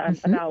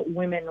 about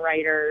women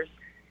writers.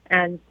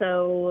 And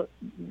so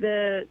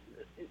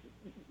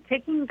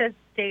taking the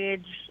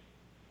stage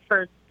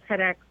for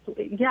TEDx,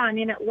 yeah, I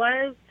mean, it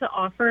was to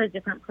offer a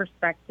different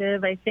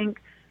perspective. I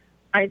think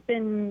I've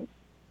been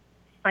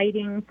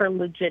fighting for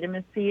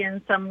legitimacy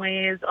in some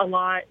ways a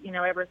lot,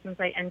 ever since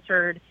I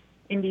entered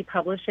indie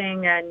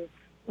publishing, and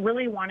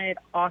really wanted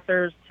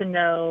authors to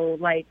know,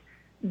 like,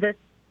 the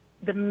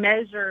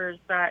measures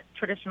that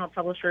traditional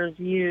publishers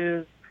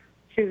use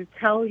to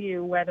tell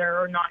you whether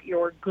or not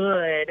you're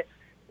good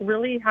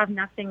really have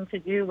nothing to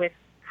do with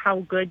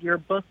how good your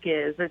book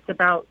is. It's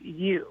about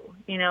you,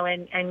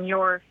 and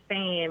your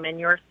fame and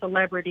your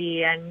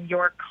celebrity and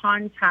your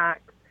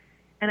contacts.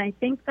 And I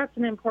think that's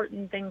an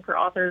important thing for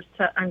authors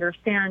to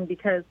understand,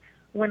 because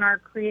when our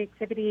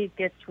creativity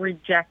gets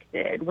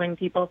rejected, when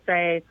people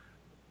say,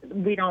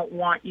 we don't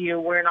want you,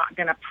 we're not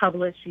going to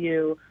publish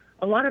you,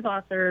 a lot of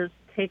authors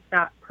take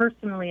that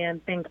personally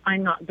and think,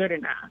 I'm not good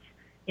enough.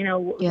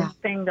 The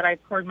thing that I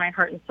poured my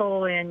heart and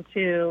soul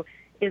into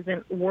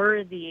isn't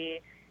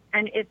worthy.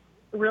 And it's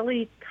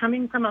really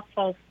coming from a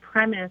false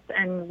premise.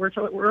 And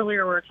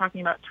earlier we were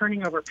talking about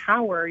turning over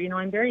power.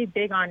 I'm very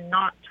big on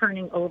not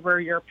turning over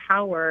your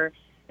power,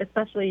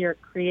 especially your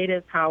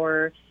creative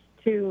power,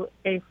 to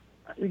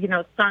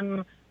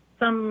some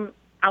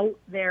out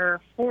there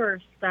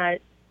force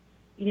that,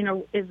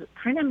 is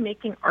kind of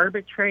making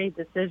arbitrary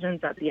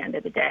decisions at the end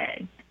of the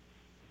day.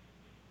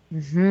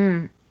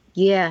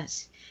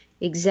 Yes,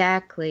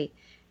 exactly.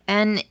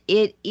 And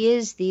it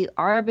is the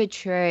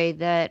arbitrary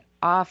that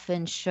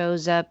often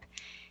shows up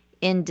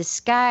in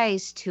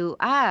disguise to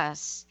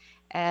us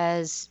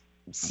as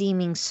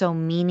seeming so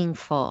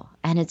meaningful.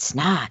 And it's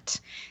not.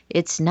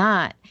 It's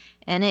not.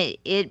 And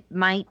it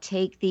might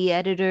take the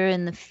editor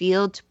in the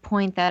field to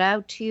point that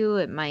out to you.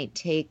 It might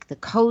take the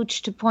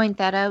coach to point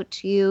that out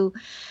to you.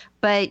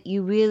 But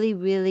you really,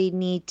 really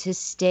need to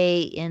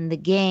stay in the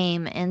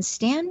game and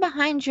stand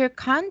behind your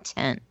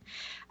content.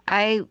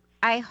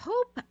 I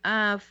hope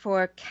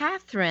for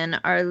Catherine,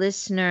 our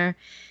listener,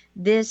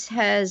 this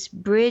has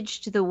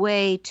bridged the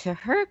way to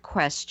her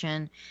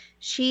question.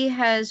 She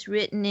has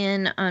written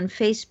in on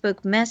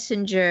Facebook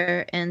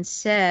Messenger and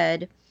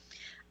said,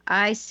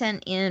 I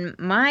sent in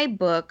my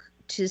book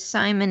to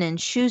Simon &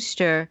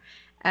 Schuster.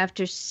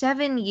 After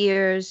 7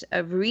 years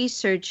of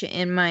research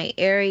in my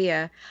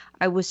area,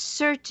 I was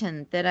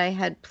certain that I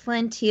had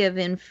plenty of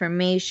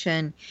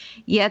information,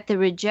 yet the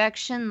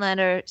rejection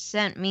letter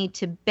sent me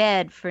to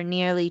bed for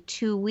nearly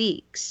 2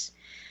 weeks.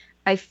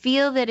 I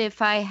feel that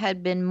if I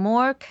had been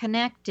more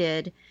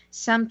connected,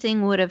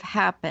 something would have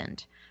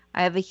happened.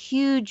 I have a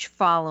huge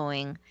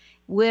following.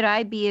 Would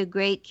I be a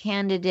great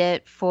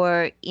candidate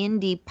for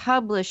indie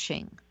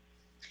publishing?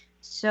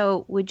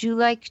 So would you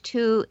like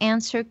to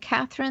answer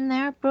Catherine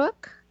there,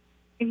 Brooke?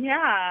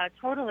 Yeah,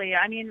 totally.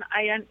 I mean,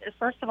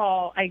 first of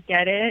all, I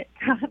get it,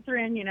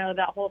 Catherine.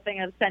 That whole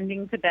thing of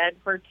sending to bed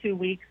for 2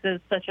 weeks is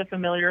such a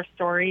familiar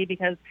story,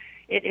 because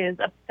it is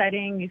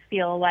upsetting. You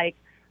feel like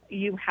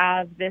you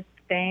have this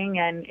thing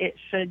and it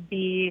should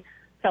be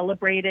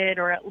celebrated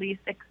or at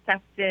least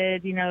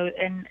accepted,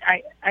 and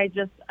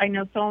I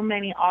know so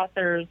many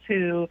authors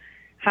who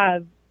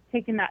have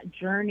taken that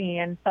journey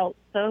and felt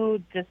so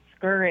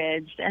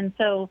discouraged. And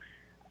so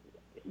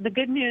the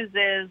good news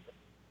is,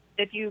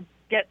 if you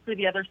get through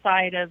the other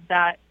side of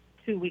that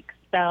 2-week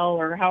spell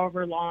or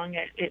however long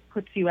it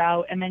puts you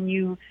out, and then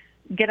you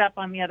get up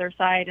on the other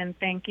side and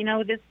think,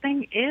 this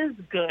thing is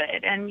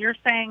good, and you're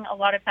saying a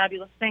lot of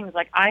fabulous things,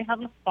 like, I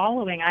have a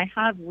following, I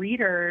have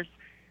readers,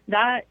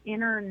 that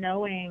inner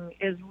knowing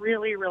is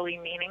really, really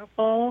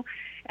meaningful.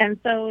 And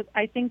so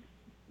I think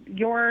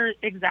you're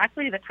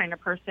exactly the kind of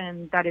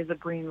person that is a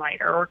green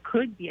lighter or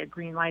could be a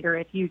green lighter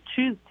if you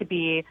choose to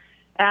be.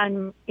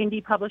 And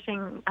indie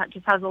publishing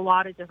just has a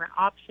lot of different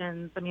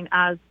options. I mean,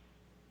 as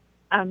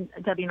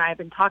Debbie and I have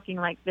been talking,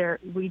 like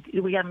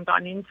we haven't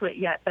gotten into it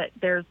yet, but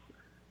there's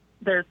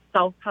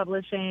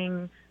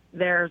self-publishing,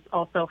 there's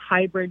also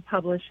hybrid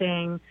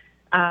publishing,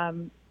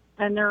 and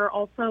there are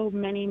also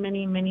many,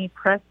 many, many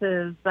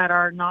presses that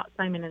are not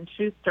Simon and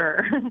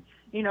Schuster,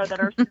 that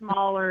are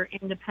smaller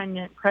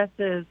independent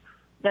presses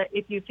that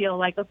if you feel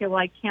like, okay, well,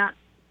 I can't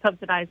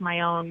subsidize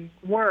my own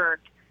work,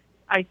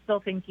 I still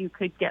think you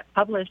could get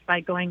published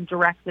by going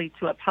directly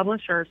to a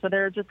publisher. So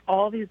there are just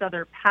all these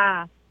other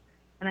paths.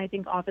 And I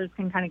think authors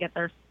can kind of get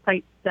their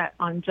sights set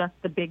on just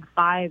the big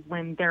five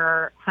when there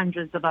are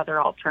hundreds of other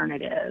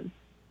alternatives.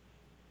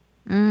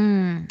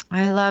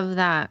 I love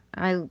that.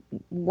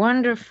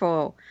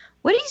 Wonderful.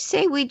 What do you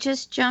say we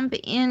just jump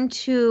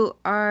into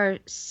our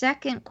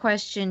second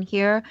question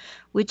here,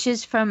 which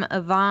is from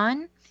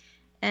Yvonne.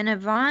 And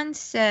Yvonne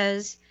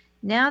says,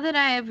 now that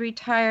I have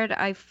retired,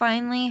 I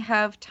finally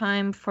have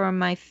time for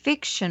my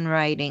fiction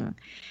writing.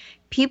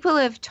 People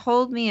have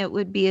told me it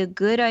would be a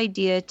good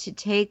idea to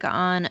take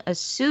on a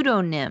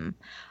pseudonym.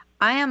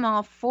 I am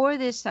all for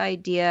this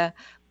idea,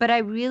 but I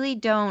really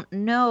don't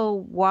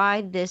know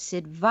why this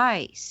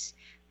advice.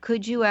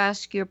 Could you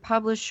ask your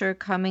publisher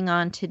coming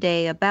on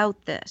today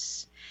about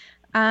this?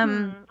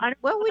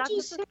 What would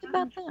you say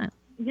about that?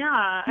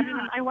 Yeah, I mean,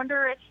 I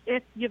wonder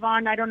if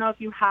Yvonne, I don't know if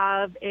you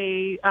have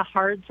a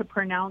hard to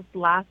pronounce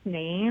last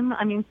name.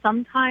 I mean,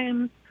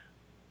 sometimes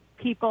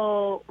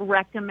people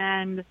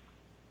recommend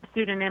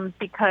pseudonyms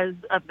because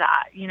of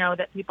that,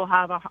 that people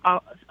have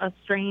a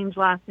strange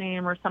last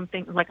name or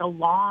something like a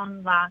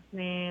long last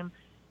name.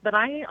 But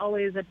I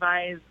always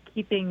advise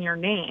keeping your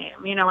name.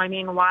 I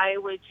mean, why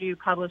would you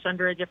publish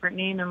under a different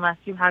name unless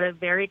you had a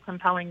very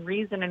compelling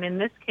reason? And in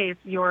this case,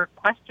 you're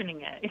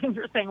questioning it.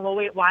 You're saying, well,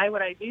 wait, why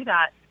would I do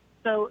that?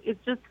 So it's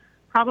just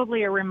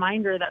probably a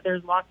reminder that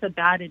there's lots of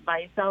bad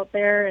advice out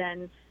there,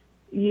 and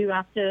you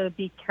have to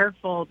be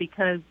careful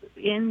because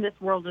in this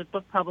world of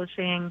book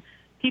publishing,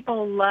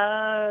 people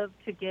love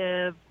to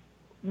give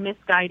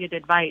misguided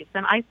advice.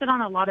 And I sit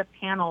on a lot of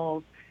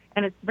panels,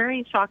 and it's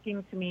very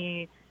shocking to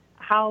me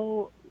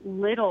how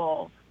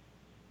little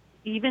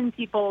even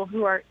people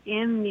who are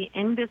in the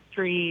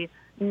industry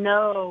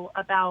know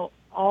about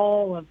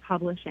all of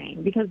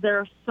publishing, because there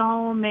are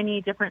so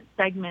many different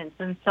segments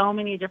and so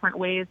many different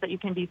ways that you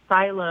can be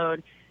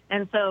siloed.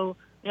 And so,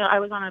 I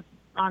was on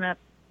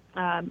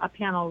a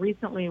panel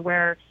recently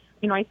where,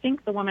 I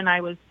think the woman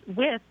I was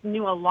with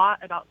knew a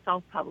lot about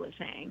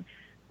self-publishing,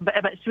 but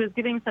she was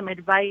giving some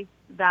advice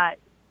that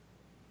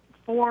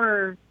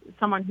for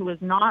someone who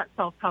was not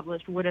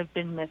self-published would have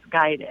been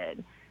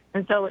misguided.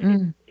 And so,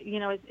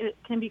 it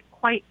can be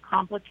quite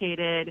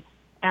complicated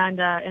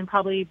and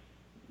probably,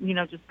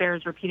 just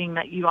bears repeating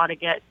that you ought to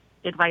get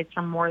advice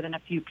from more than a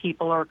few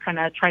people or kind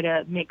of try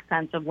to make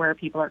sense of where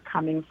people are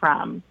coming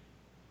from.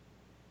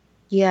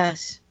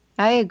 Yes,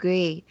 I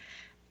agree.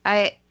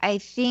 I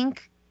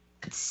think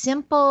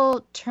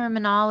simple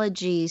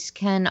terminologies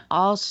can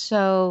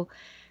also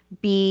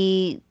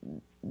be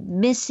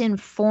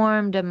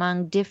misinformed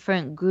among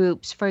different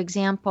groups. For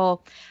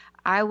example,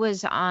 I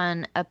was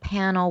on a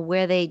panel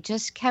where they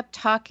just kept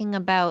talking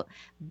about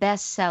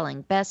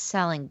best-selling.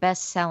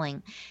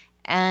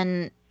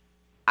 And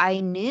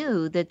I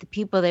knew that the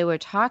people they were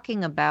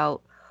talking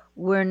about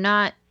were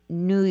not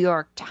New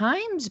York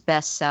Times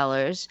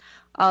bestsellers,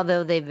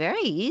 although they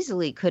very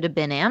easily could have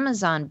been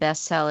Amazon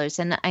bestsellers.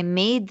 And I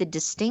made the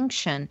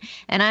distinction,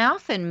 and I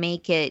often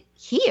make it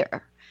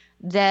here,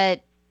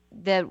 that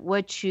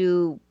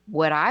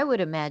what I would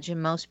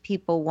imagine most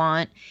people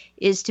want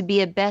is to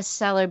be a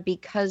bestseller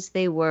because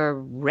they were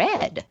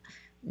read,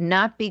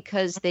 not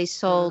because they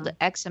sold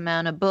X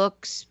amount of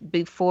books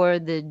before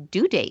the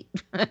due date,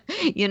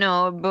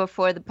 or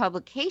before the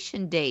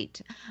publication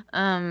date.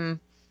 I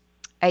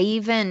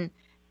even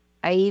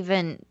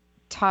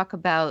talk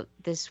about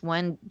this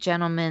one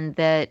gentleman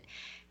that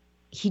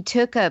he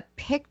took a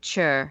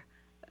picture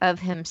of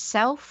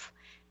himself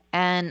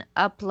and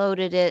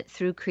uploaded it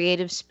through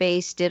Creative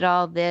Space, did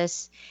all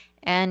this,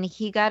 and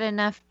he got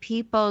enough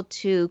people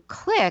to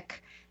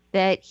click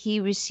that he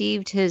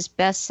received his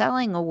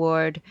best-selling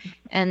award,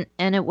 and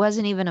it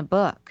wasn't even a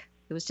book.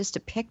 It was just a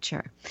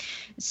picture.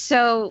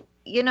 So,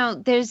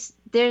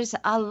 there's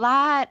a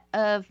lot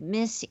of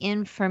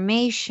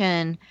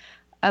misinformation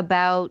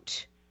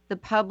about the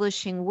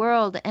publishing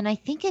world, and I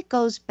think it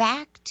goes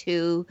back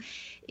to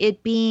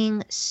it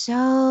being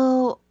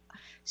so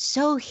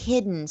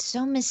hidden,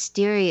 so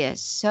mysterious.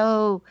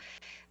 So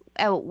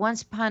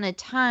once upon a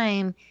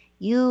time,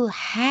 you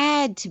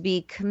had to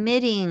be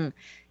committing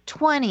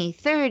 20,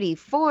 30,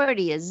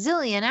 40, a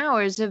zillion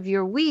hours of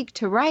your week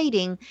to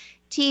writing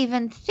to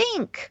even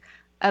think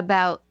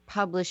about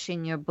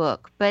publishing your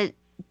book. But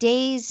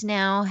days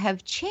now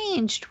have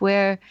changed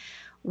where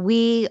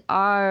we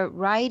are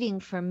writing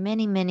for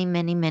many, many,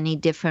 many, many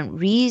different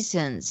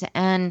reasons.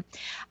 And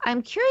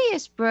I'm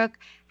curious, Brooke,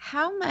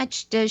 how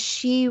much does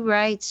She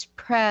Writes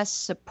Press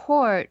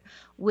support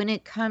when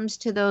it comes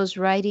to those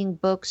writing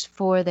books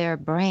for their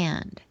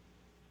brand?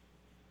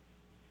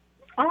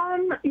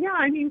 Yeah,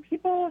 I mean,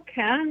 people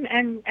can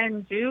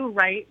and do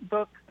write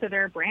books to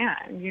their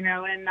brand,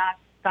 and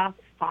that's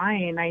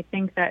fine. I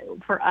think that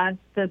for us,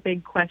 the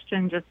big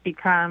question just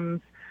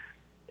becomes,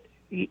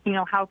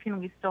 how can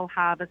we still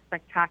have a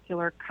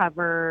spectacular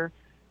cover?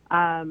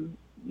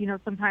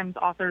 Sometimes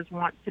authors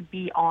want to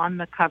be on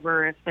the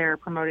cover if they're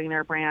promoting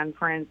their brand,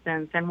 for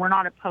instance, and we're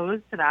not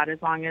opposed to that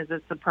as long as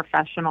it's a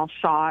professional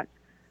shot.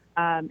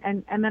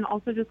 And then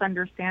also just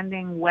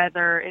understanding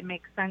whether it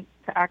makes sense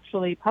to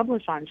actually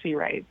publish on She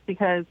Writes,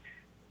 because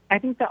I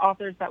think the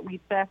authors that we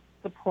best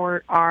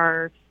support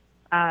are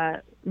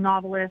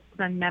novelists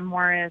and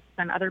memoirists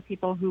and other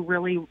people who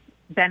really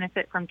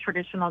benefit from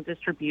traditional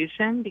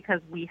distribution,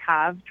 because we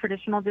have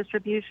traditional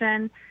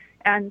distribution.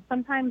 And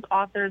sometimes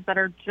authors that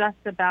are just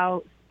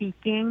about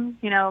speaking,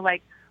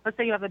 like let's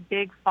say you have a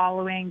big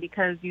following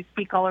because you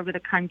speak all over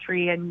the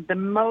country and the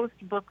most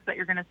books that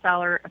you're going to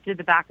sell are through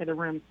the back of the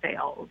room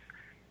sales.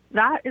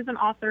 That is an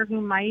author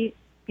who might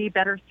be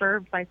better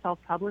served by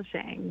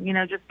self-publishing,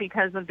 just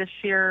because of the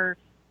sheer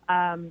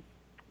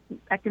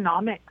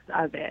economics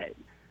of it.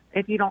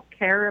 If you don't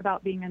care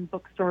about being in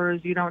bookstores,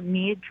 you don't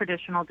need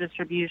traditional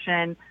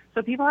distribution.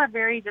 So people have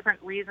very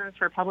different reasons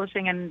for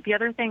publishing. And the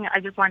other thing I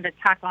just wanted to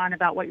tack on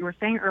about what you were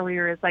saying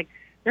earlier is, like,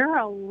 there are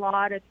a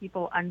lot of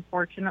people,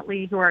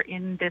 unfortunately, who are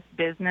in this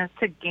business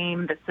to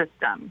game the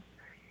system.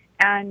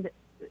 And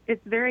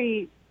it's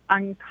very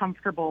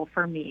uncomfortable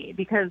for me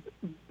because,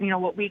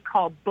 what we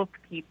call book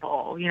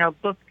people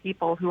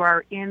who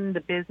are in the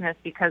business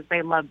because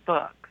they love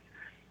books.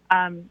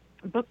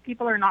 Book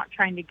people are not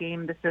trying to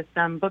game the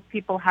system. Book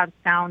people have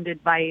sound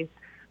advice,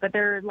 but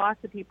there are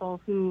lots of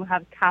people who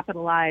have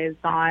capitalized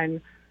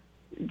on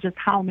just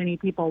how many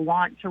people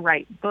want to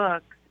write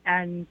books,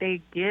 and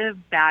they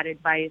give bad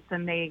advice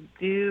and they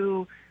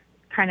do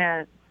kind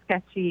of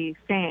sketchy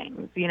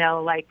things,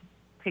 like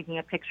taking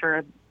a picture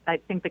of, I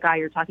think the guy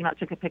you're talking about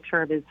took a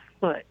picture of his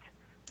foot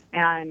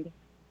and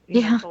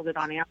sold it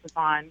on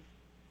Amazon.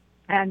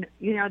 And,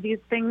 these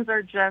things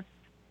are just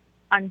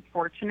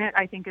unfortunate.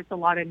 I think it's a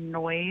lot of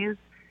noise,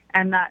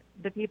 and that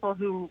the people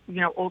who,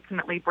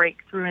 ultimately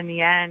break through in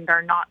the end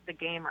are not the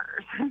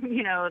gamers.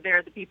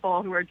 They're the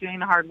people who are doing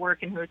the hard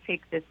work and who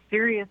take this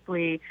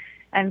seriously.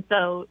 And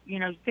so,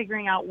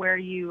 figuring out where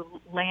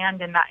you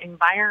land in that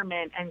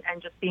environment and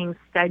just being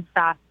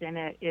steadfast in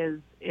it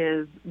is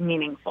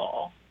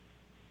meaningful.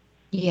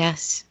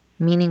 Yes,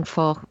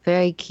 meaningful.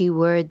 Very key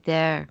word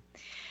there.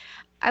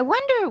 I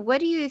wonder,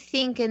 what do you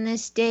think in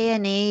this day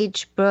and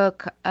age,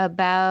 Brooke,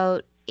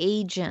 about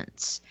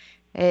agents?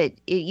 It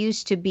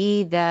used to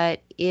be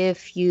that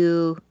if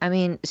you,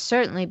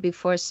 certainly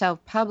before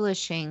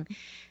self-publishing,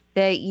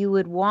 that you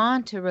would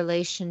want a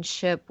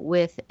relationship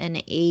with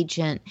an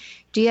agent.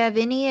 Do you have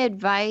any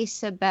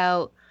advice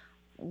about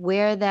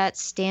where that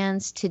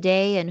stands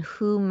today and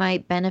who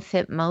might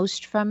benefit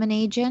most from an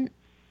agent?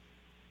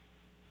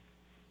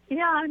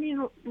 Yeah,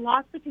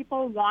 lots of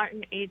people want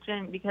an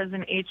agent because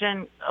an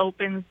agent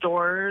opens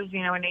doors.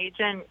 An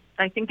agent,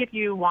 I think if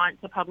you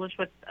want to publish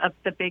with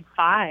the big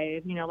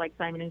five, like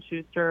Simon &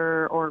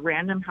 Schuster or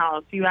Random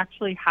House, you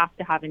actually have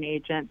to have an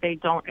agent. They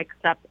don't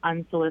accept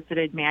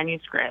unsolicited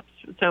manuscripts,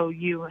 so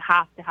you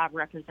have to have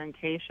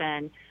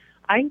representation.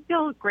 I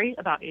feel great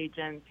about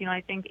agents.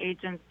 I think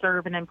agents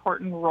serve an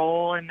important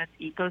role in this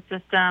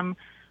ecosystem.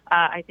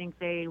 I think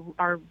they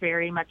are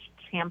very much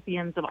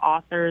champions of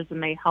authors,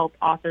 and they help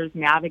authors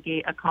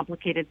navigate a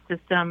complicated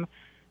system.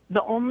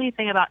 The only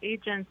thing about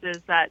agents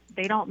is that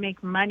they don't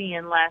make money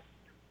unless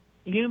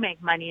you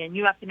make money, and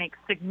you have to make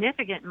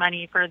significant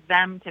money for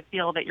them to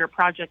feel that your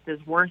project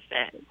is worth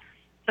it.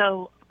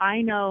 So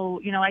I know,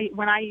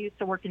 when I used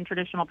to work in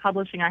traditional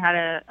publishing, I had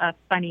a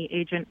funny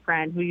agent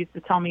friend who used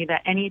to tell me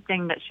that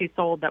anything that she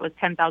sold that was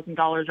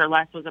 $10,000 or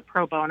less was a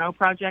pro bono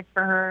project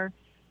for her,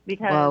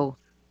 because Whoa.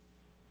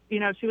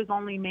 She was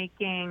only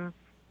making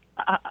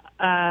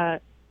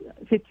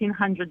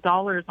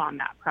 $1,500 on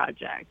that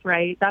project,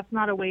 right? That's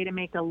not a way to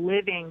make a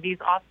living. These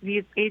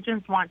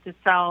agents want to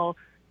sell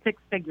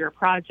six-figure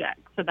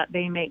projects so that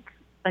they make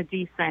a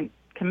decent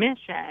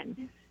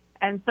commission.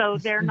 And so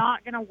they're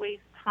not going to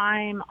waste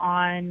time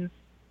on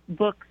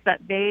books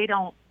that they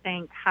don't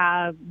think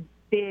have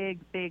big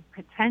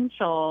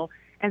potential.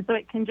 And so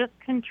it can just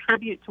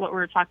contribute to what we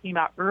were talking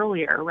about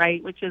earlier,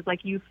 right? Which is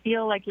like, you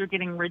feel like you're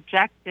getting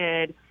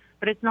rejected,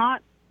 but it's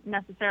not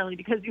necessarily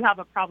because you have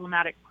a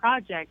problematic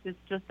project. It's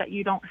just that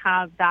you don't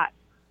have that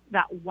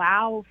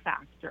wow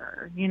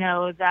factor,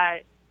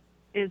 that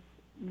is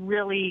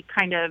really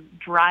kind of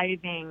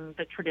driving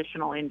the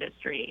traditional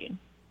industry.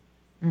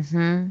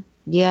 Mm-hmm.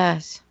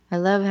 Yes. I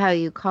love how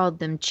you called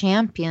them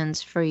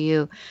champions for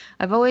you.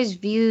 I've always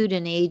viewed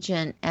an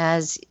agent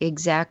as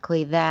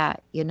exactly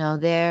that.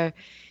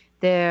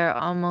 They're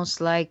almost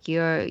like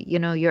your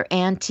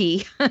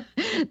auntie.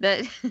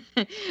 That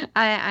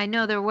I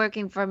know they're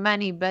working for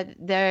money, but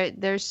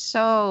they're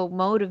so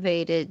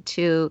motivated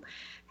to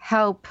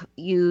help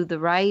you, the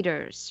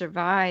writer,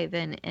 survive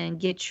and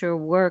get your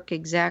work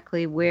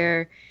exactly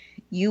where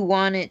you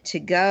want it to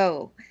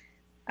go.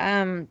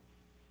 One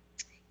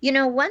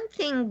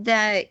thing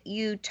that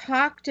you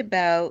talked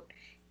about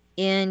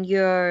in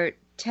your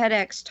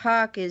TEDx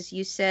talk is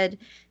you said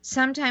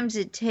sometimes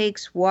it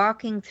takes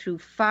walking through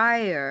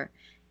fire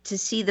to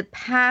see the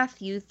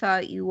path you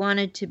thought you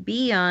wanted to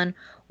be on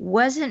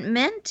wasn't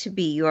meant to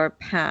be your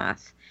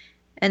path.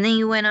 And then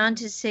you went on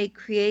to say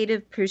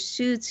creative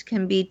pursuits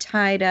can be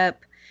tied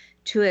up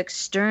to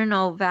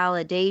external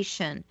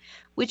validation,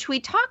 which we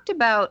talked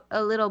about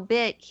a little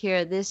bit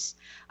here, this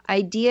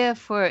idea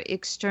for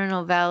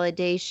external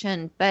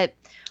validation. But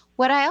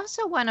what I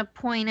also want to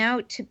point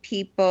out to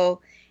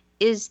people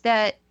is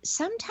that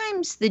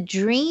sometimes the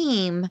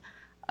dream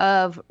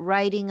of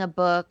writing a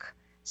book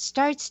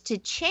starts to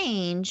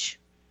change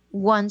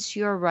once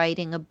you're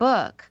writing a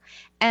book.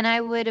 And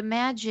I would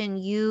imagine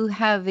you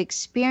have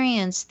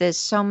experienced this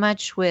so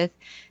much with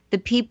the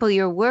people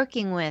you're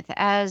working with.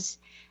 As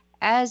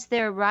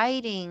they're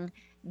writing,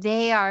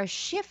 they are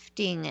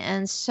shifting,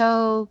 and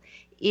so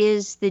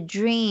is the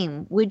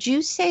dream. Would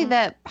you say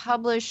that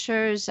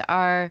publishers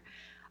are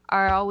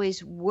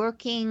always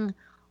working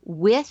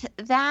with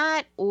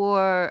that,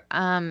 or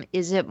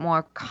is it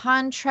more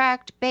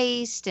contract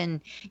based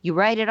and you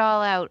write it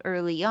all out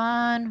early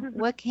on?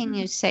 What can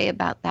you say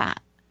about that?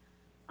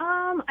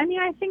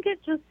 I think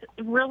it just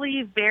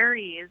really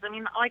varies.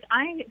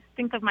 I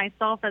think of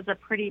myself as a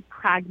pretty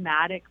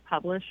pragmatic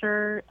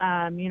publisher,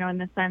 in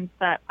the sense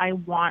that I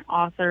want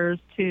authors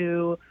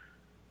to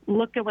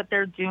look at what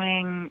they're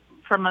doing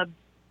from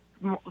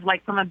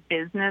a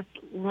business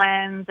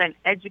lens and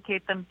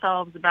educate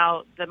themselves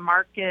about the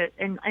market,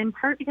 and in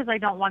part because I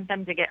don't want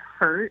them to get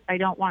hurt. I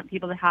don't want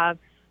people to have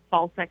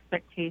false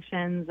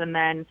expectations and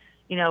then,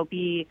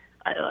 be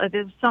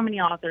there's so many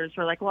authors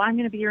who are like, well, I'm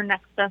going to be your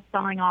next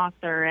best-selling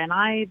author, and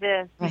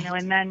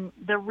and then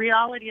the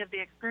reality of the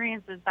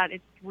experience is that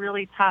it's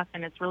really tough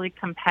and it's really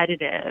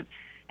competitive.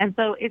 And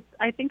so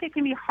I think it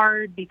can be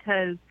hard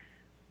because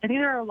I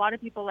think there are a lot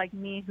of people like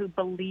me who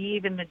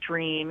believe in the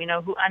dream,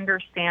 who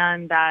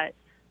understand that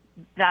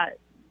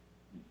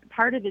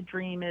part of the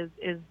dream is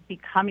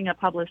becoming a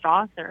published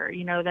author,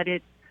 that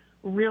it's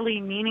really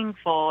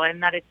meaningful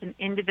and that it's an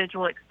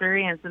individual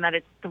experience and that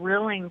it's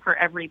thrilling for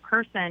every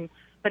person.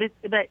 But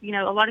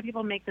a lot of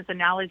people make this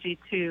analogy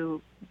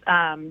to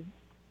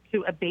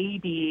a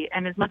baby,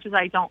 and as much as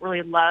I don't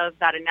really love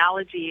that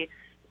analogy,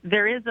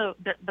 there is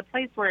the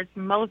place where it's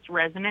most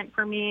resonant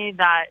for me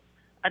that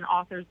an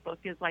author's book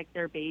is like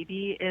their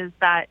baby is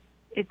that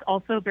it's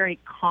also very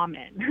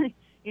common.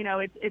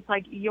 It's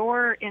like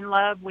you're in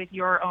love with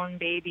your own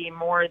baby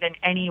more than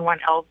anyone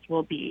else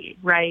will be,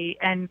 right?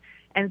 And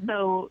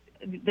so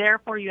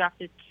therefore you have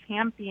to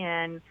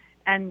champion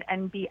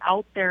and be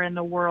out there in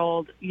the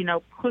world,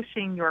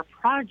 pushing your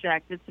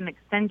project. It's an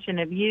extension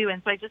of you.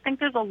 And so I just think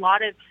there's a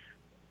lot of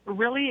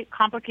really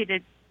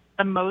complicated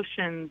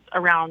emotions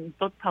around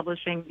book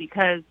publishing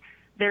because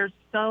there's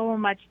so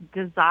much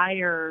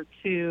desire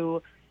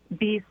to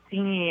be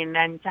seen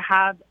and to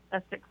have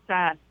a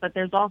success, but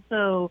there's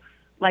also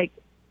like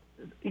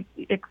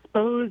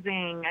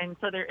exposing, and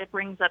so it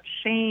brings up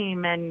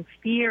shame and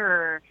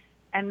fear,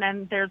 and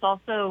then there's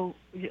also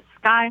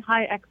sky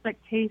high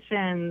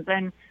expectations,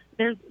 and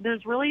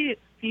there's really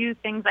few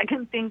things I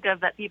can think of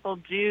that people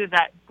do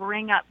that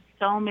bring up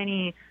so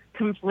many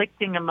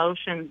conflicting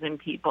emotions in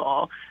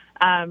people.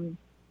 And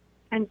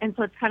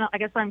so it's kind of, I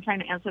guess I'm trying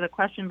to answer the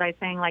question by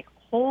saying, like,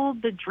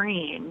 hold the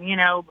dream.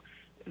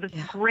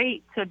 It's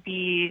great to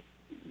be,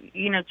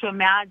 to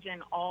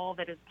imagine all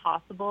that is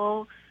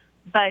possible.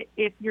 But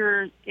if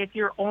you're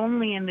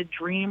only in the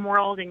dream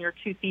world and your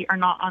 2 feet are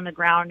not on the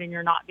ground and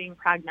you're not being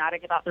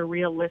pragmatic about the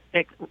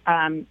realistic,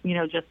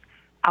 just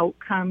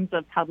outcomes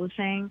of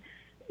publishing,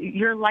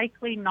 you're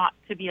likely not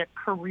to be a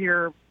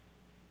career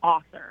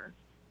author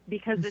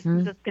because it's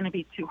just going to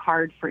be too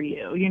hard for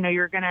you.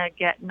 You're going to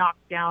get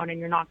knocked down and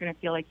you're not going to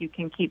feel like you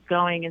can keep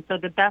going. And so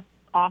the best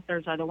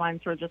authors are the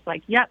ones who are just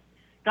like, yep,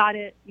 got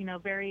it,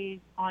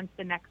 very on to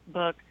the next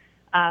book,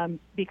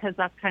 because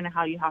that's kind of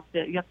how you have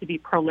to be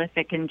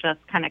prolific and just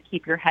kind of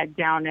keep your head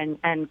down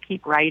and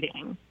keep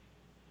writing.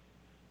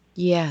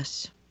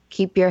 Yes.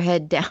 Keep your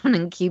head down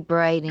and keep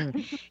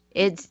writing.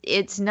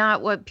 It's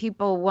not what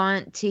people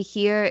want to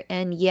hear,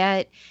 and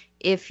yet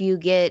if you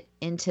get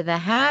into the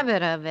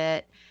habit of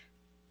it,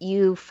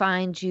 you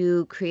find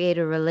you create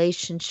a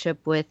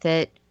relationship with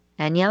it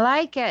and you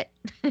like it.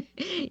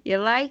 You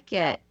like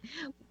it.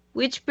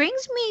 Which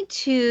brings me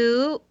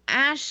to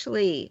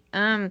Ashley.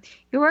 You're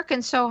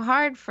working so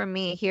hard for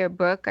me here,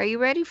 Brooke. Are you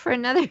ready for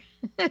another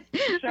Sure.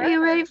 Are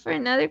you ready for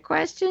another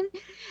question?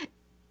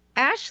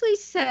 Ashley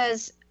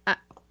says,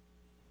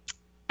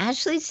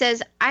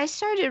 I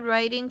started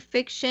writing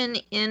fiction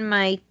in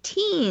my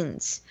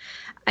teens.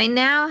 I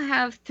now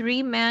have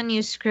 3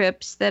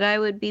 manuscripts that I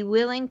would be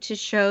willing to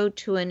show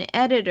to an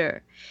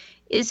editor.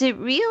 Is it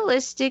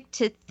realistic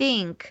to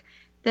think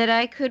that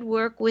I could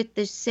work with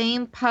the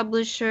same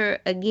publisher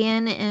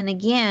again and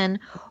again,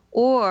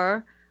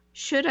 or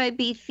should I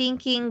be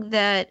thinking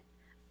that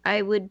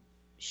I would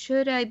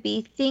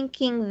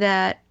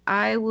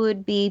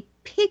be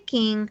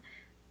picking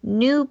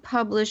new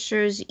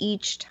publishers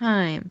each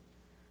time?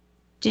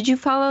 Did you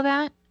follow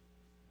that?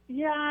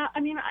 Yeah, I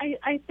mean,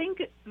 I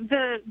think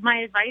my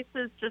advice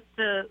is just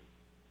to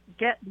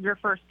get your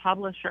first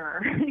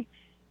publisher.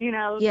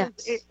 Yes.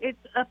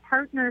 It's a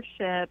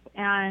partnership,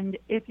 and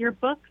if your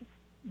book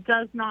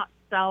does not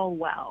sell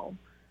well,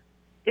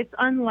 it's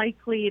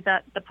unlikely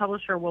that the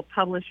publisher will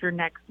publish your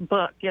next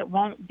book. It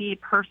won't be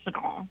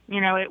personal.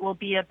 It will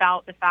be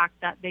about the fact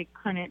that they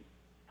couldn't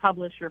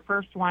publish your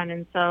first one,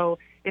 and so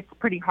it's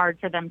pretty hard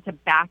for them to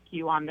back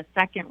you on the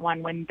second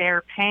one when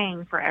they're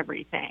paying for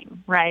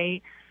everything,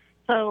 right?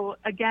 So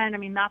again, I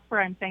mean, that's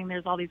where I'm saying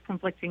there's all these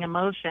conflicting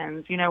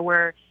emotions,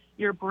 where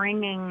you're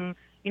bringing,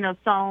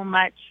 so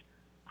much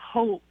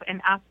hope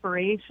and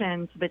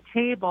aspiration to the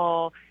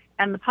table,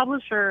 and the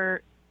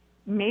publisher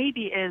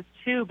maybe is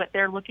too, but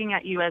they're looking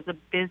at you as a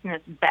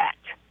business bet,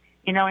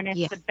 and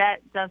if the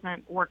bet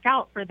doesn't work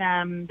out for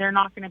them, they're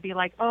not going to be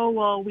like, oh,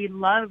 well, we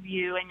love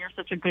you and you're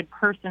such a good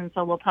person,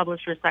 so we'll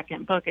publish your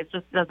second book. It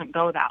just doesn't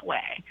go that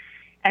way.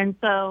 And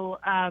so,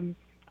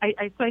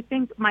 I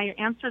think my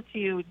answer to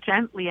you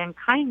gently and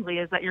kindly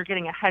is that you're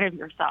getting ahead of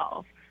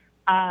yourself.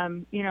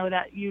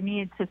 That you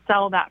need to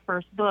sell that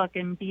first book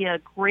and be a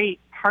great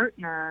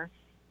partner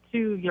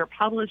to your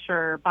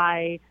publisher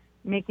by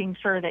making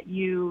sure that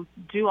you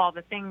do all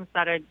the things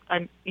that a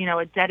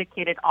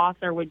dedicated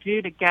author would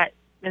do to get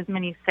as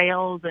many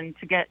sales and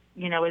to get,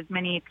 as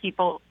many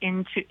people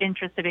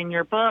interested in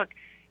your book.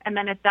 And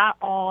then if that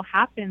all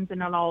happens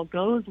and it all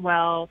goes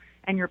well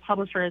and your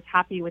publisher is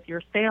happy with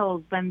your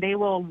sales, then they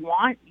will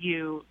want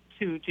you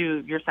to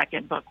do your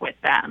second book with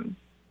them.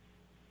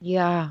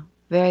 Yeah,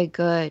 very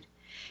good.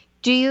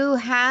 Do you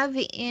have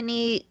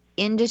any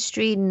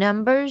industry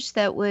numbers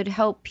that would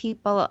help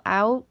people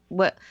out?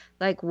 What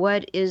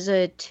is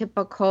a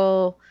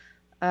typical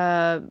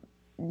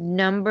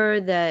number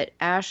that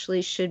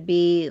Ashley should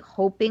be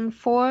hoping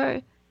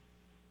for?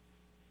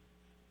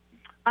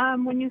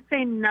 When you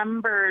say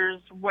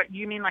numbers, what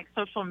you mean, like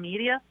social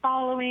media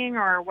following,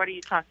 or what are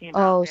you talking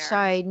about? Oh, there?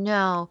 Sorry,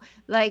 no.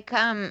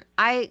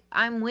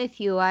 I'm with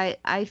you.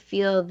 I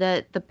feel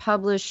that the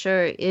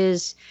publisher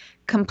is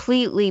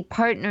completely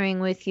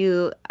partnering with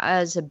you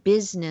as a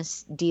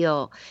business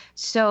deal.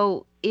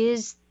 So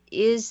is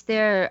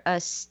there a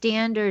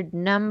standard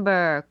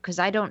number? Because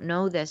I don't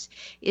know this.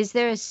 Is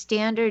there a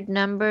standard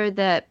number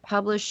that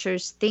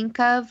publishers think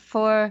of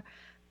for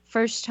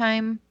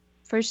first-time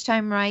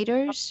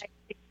writers?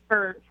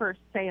 For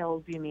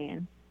sales, you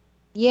mean?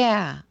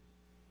 Yeah.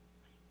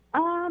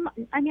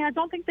 I mean, I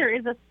don't think there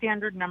is a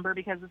standard number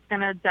because it's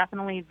going to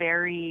definitely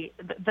vary.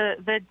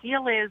 The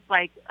deal is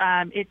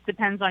it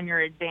depends on your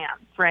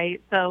advance, right?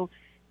 So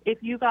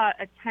if you got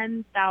a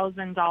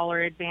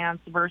 $10,000 advance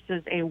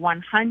versus a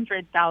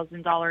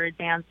 $100,000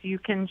 advance,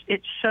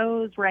 it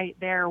shows right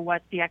there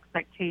what the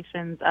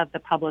expectations of the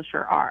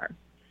publisher are.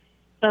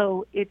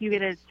 So if you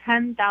get a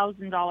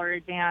 $10,000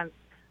 advance,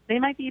 they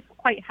might be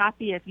quite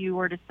happy if you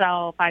were to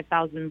sell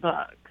 5,000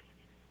 books.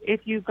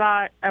 If you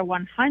got a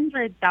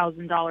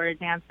 $100,000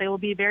 advance, they will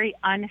be very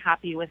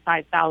unhappy with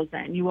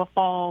 5,000. You will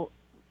fall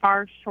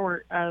far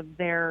short of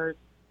their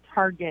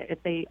target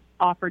if they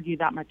offered you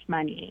that much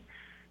money.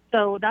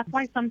 So that's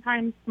why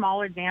sometimes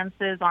small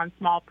advances on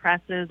small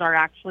presses are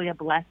actually a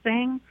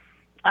blessing.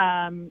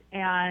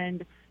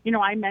 And,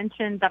 I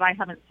mentioned that I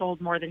haven't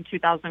sold more than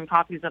 2,000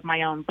 copies of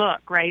my own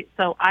book, right?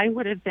 So I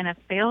would have been a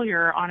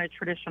failure on a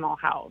traditional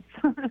house.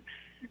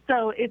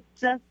 So it's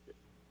just,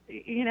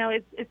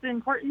 it's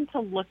important to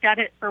look at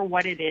it for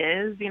what it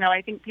is.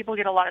 I think people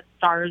get a lot of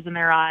stars in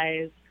their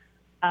eyes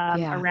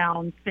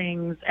around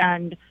things.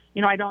 And,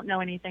 I don't know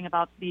anything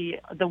about the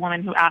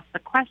woman who asked the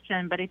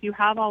question, but if you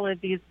have all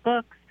of these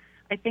books,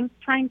 I think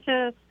trying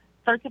to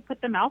start to put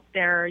them out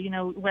there,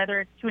 whether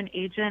it's to an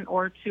agent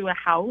or to a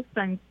house,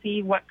 and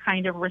see what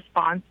kind of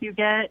response you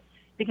get.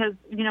 Because,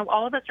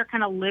 all of us are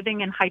kind of living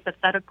in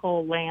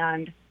hypothetical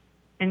land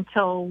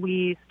until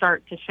we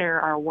start to share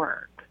our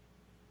work.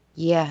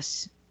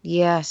 Yes,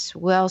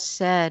 well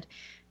said.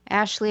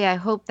 Ashley, I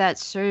hope that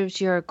serves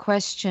your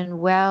question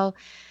well.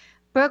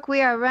 Brooke,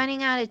 we are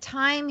running out of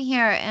time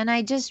here, and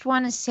I just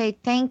want to say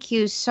thank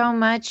you so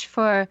much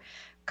for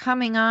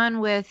coming on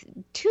with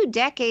 2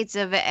 decades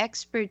of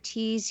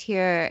expertise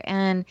here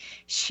and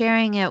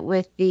sharing it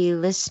with the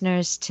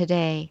listeners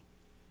today.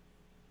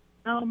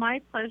 Oh,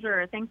 my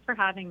pleasure. Thanks for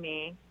having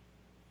me.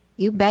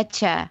 You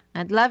betcha.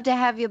 I'd love to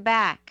have you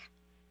back.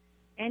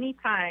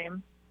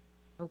 Anytime.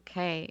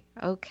 Okay.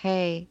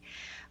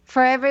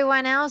 For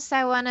everyone else,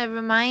 I want to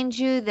remind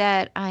you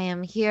that I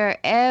am here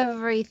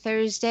every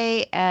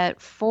Thursday at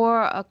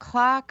 4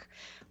 o'clock.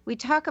 We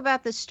talk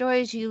about the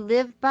stories you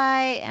live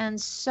by,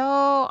 and so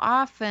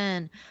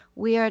often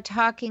we are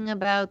talking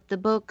about the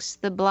books,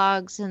 the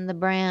blogs, and the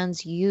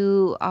brands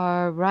you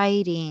are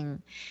writing.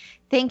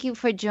 Thank you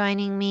for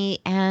joining me,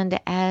 and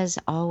as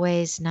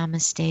always,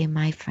 namaste,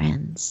 my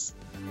friends.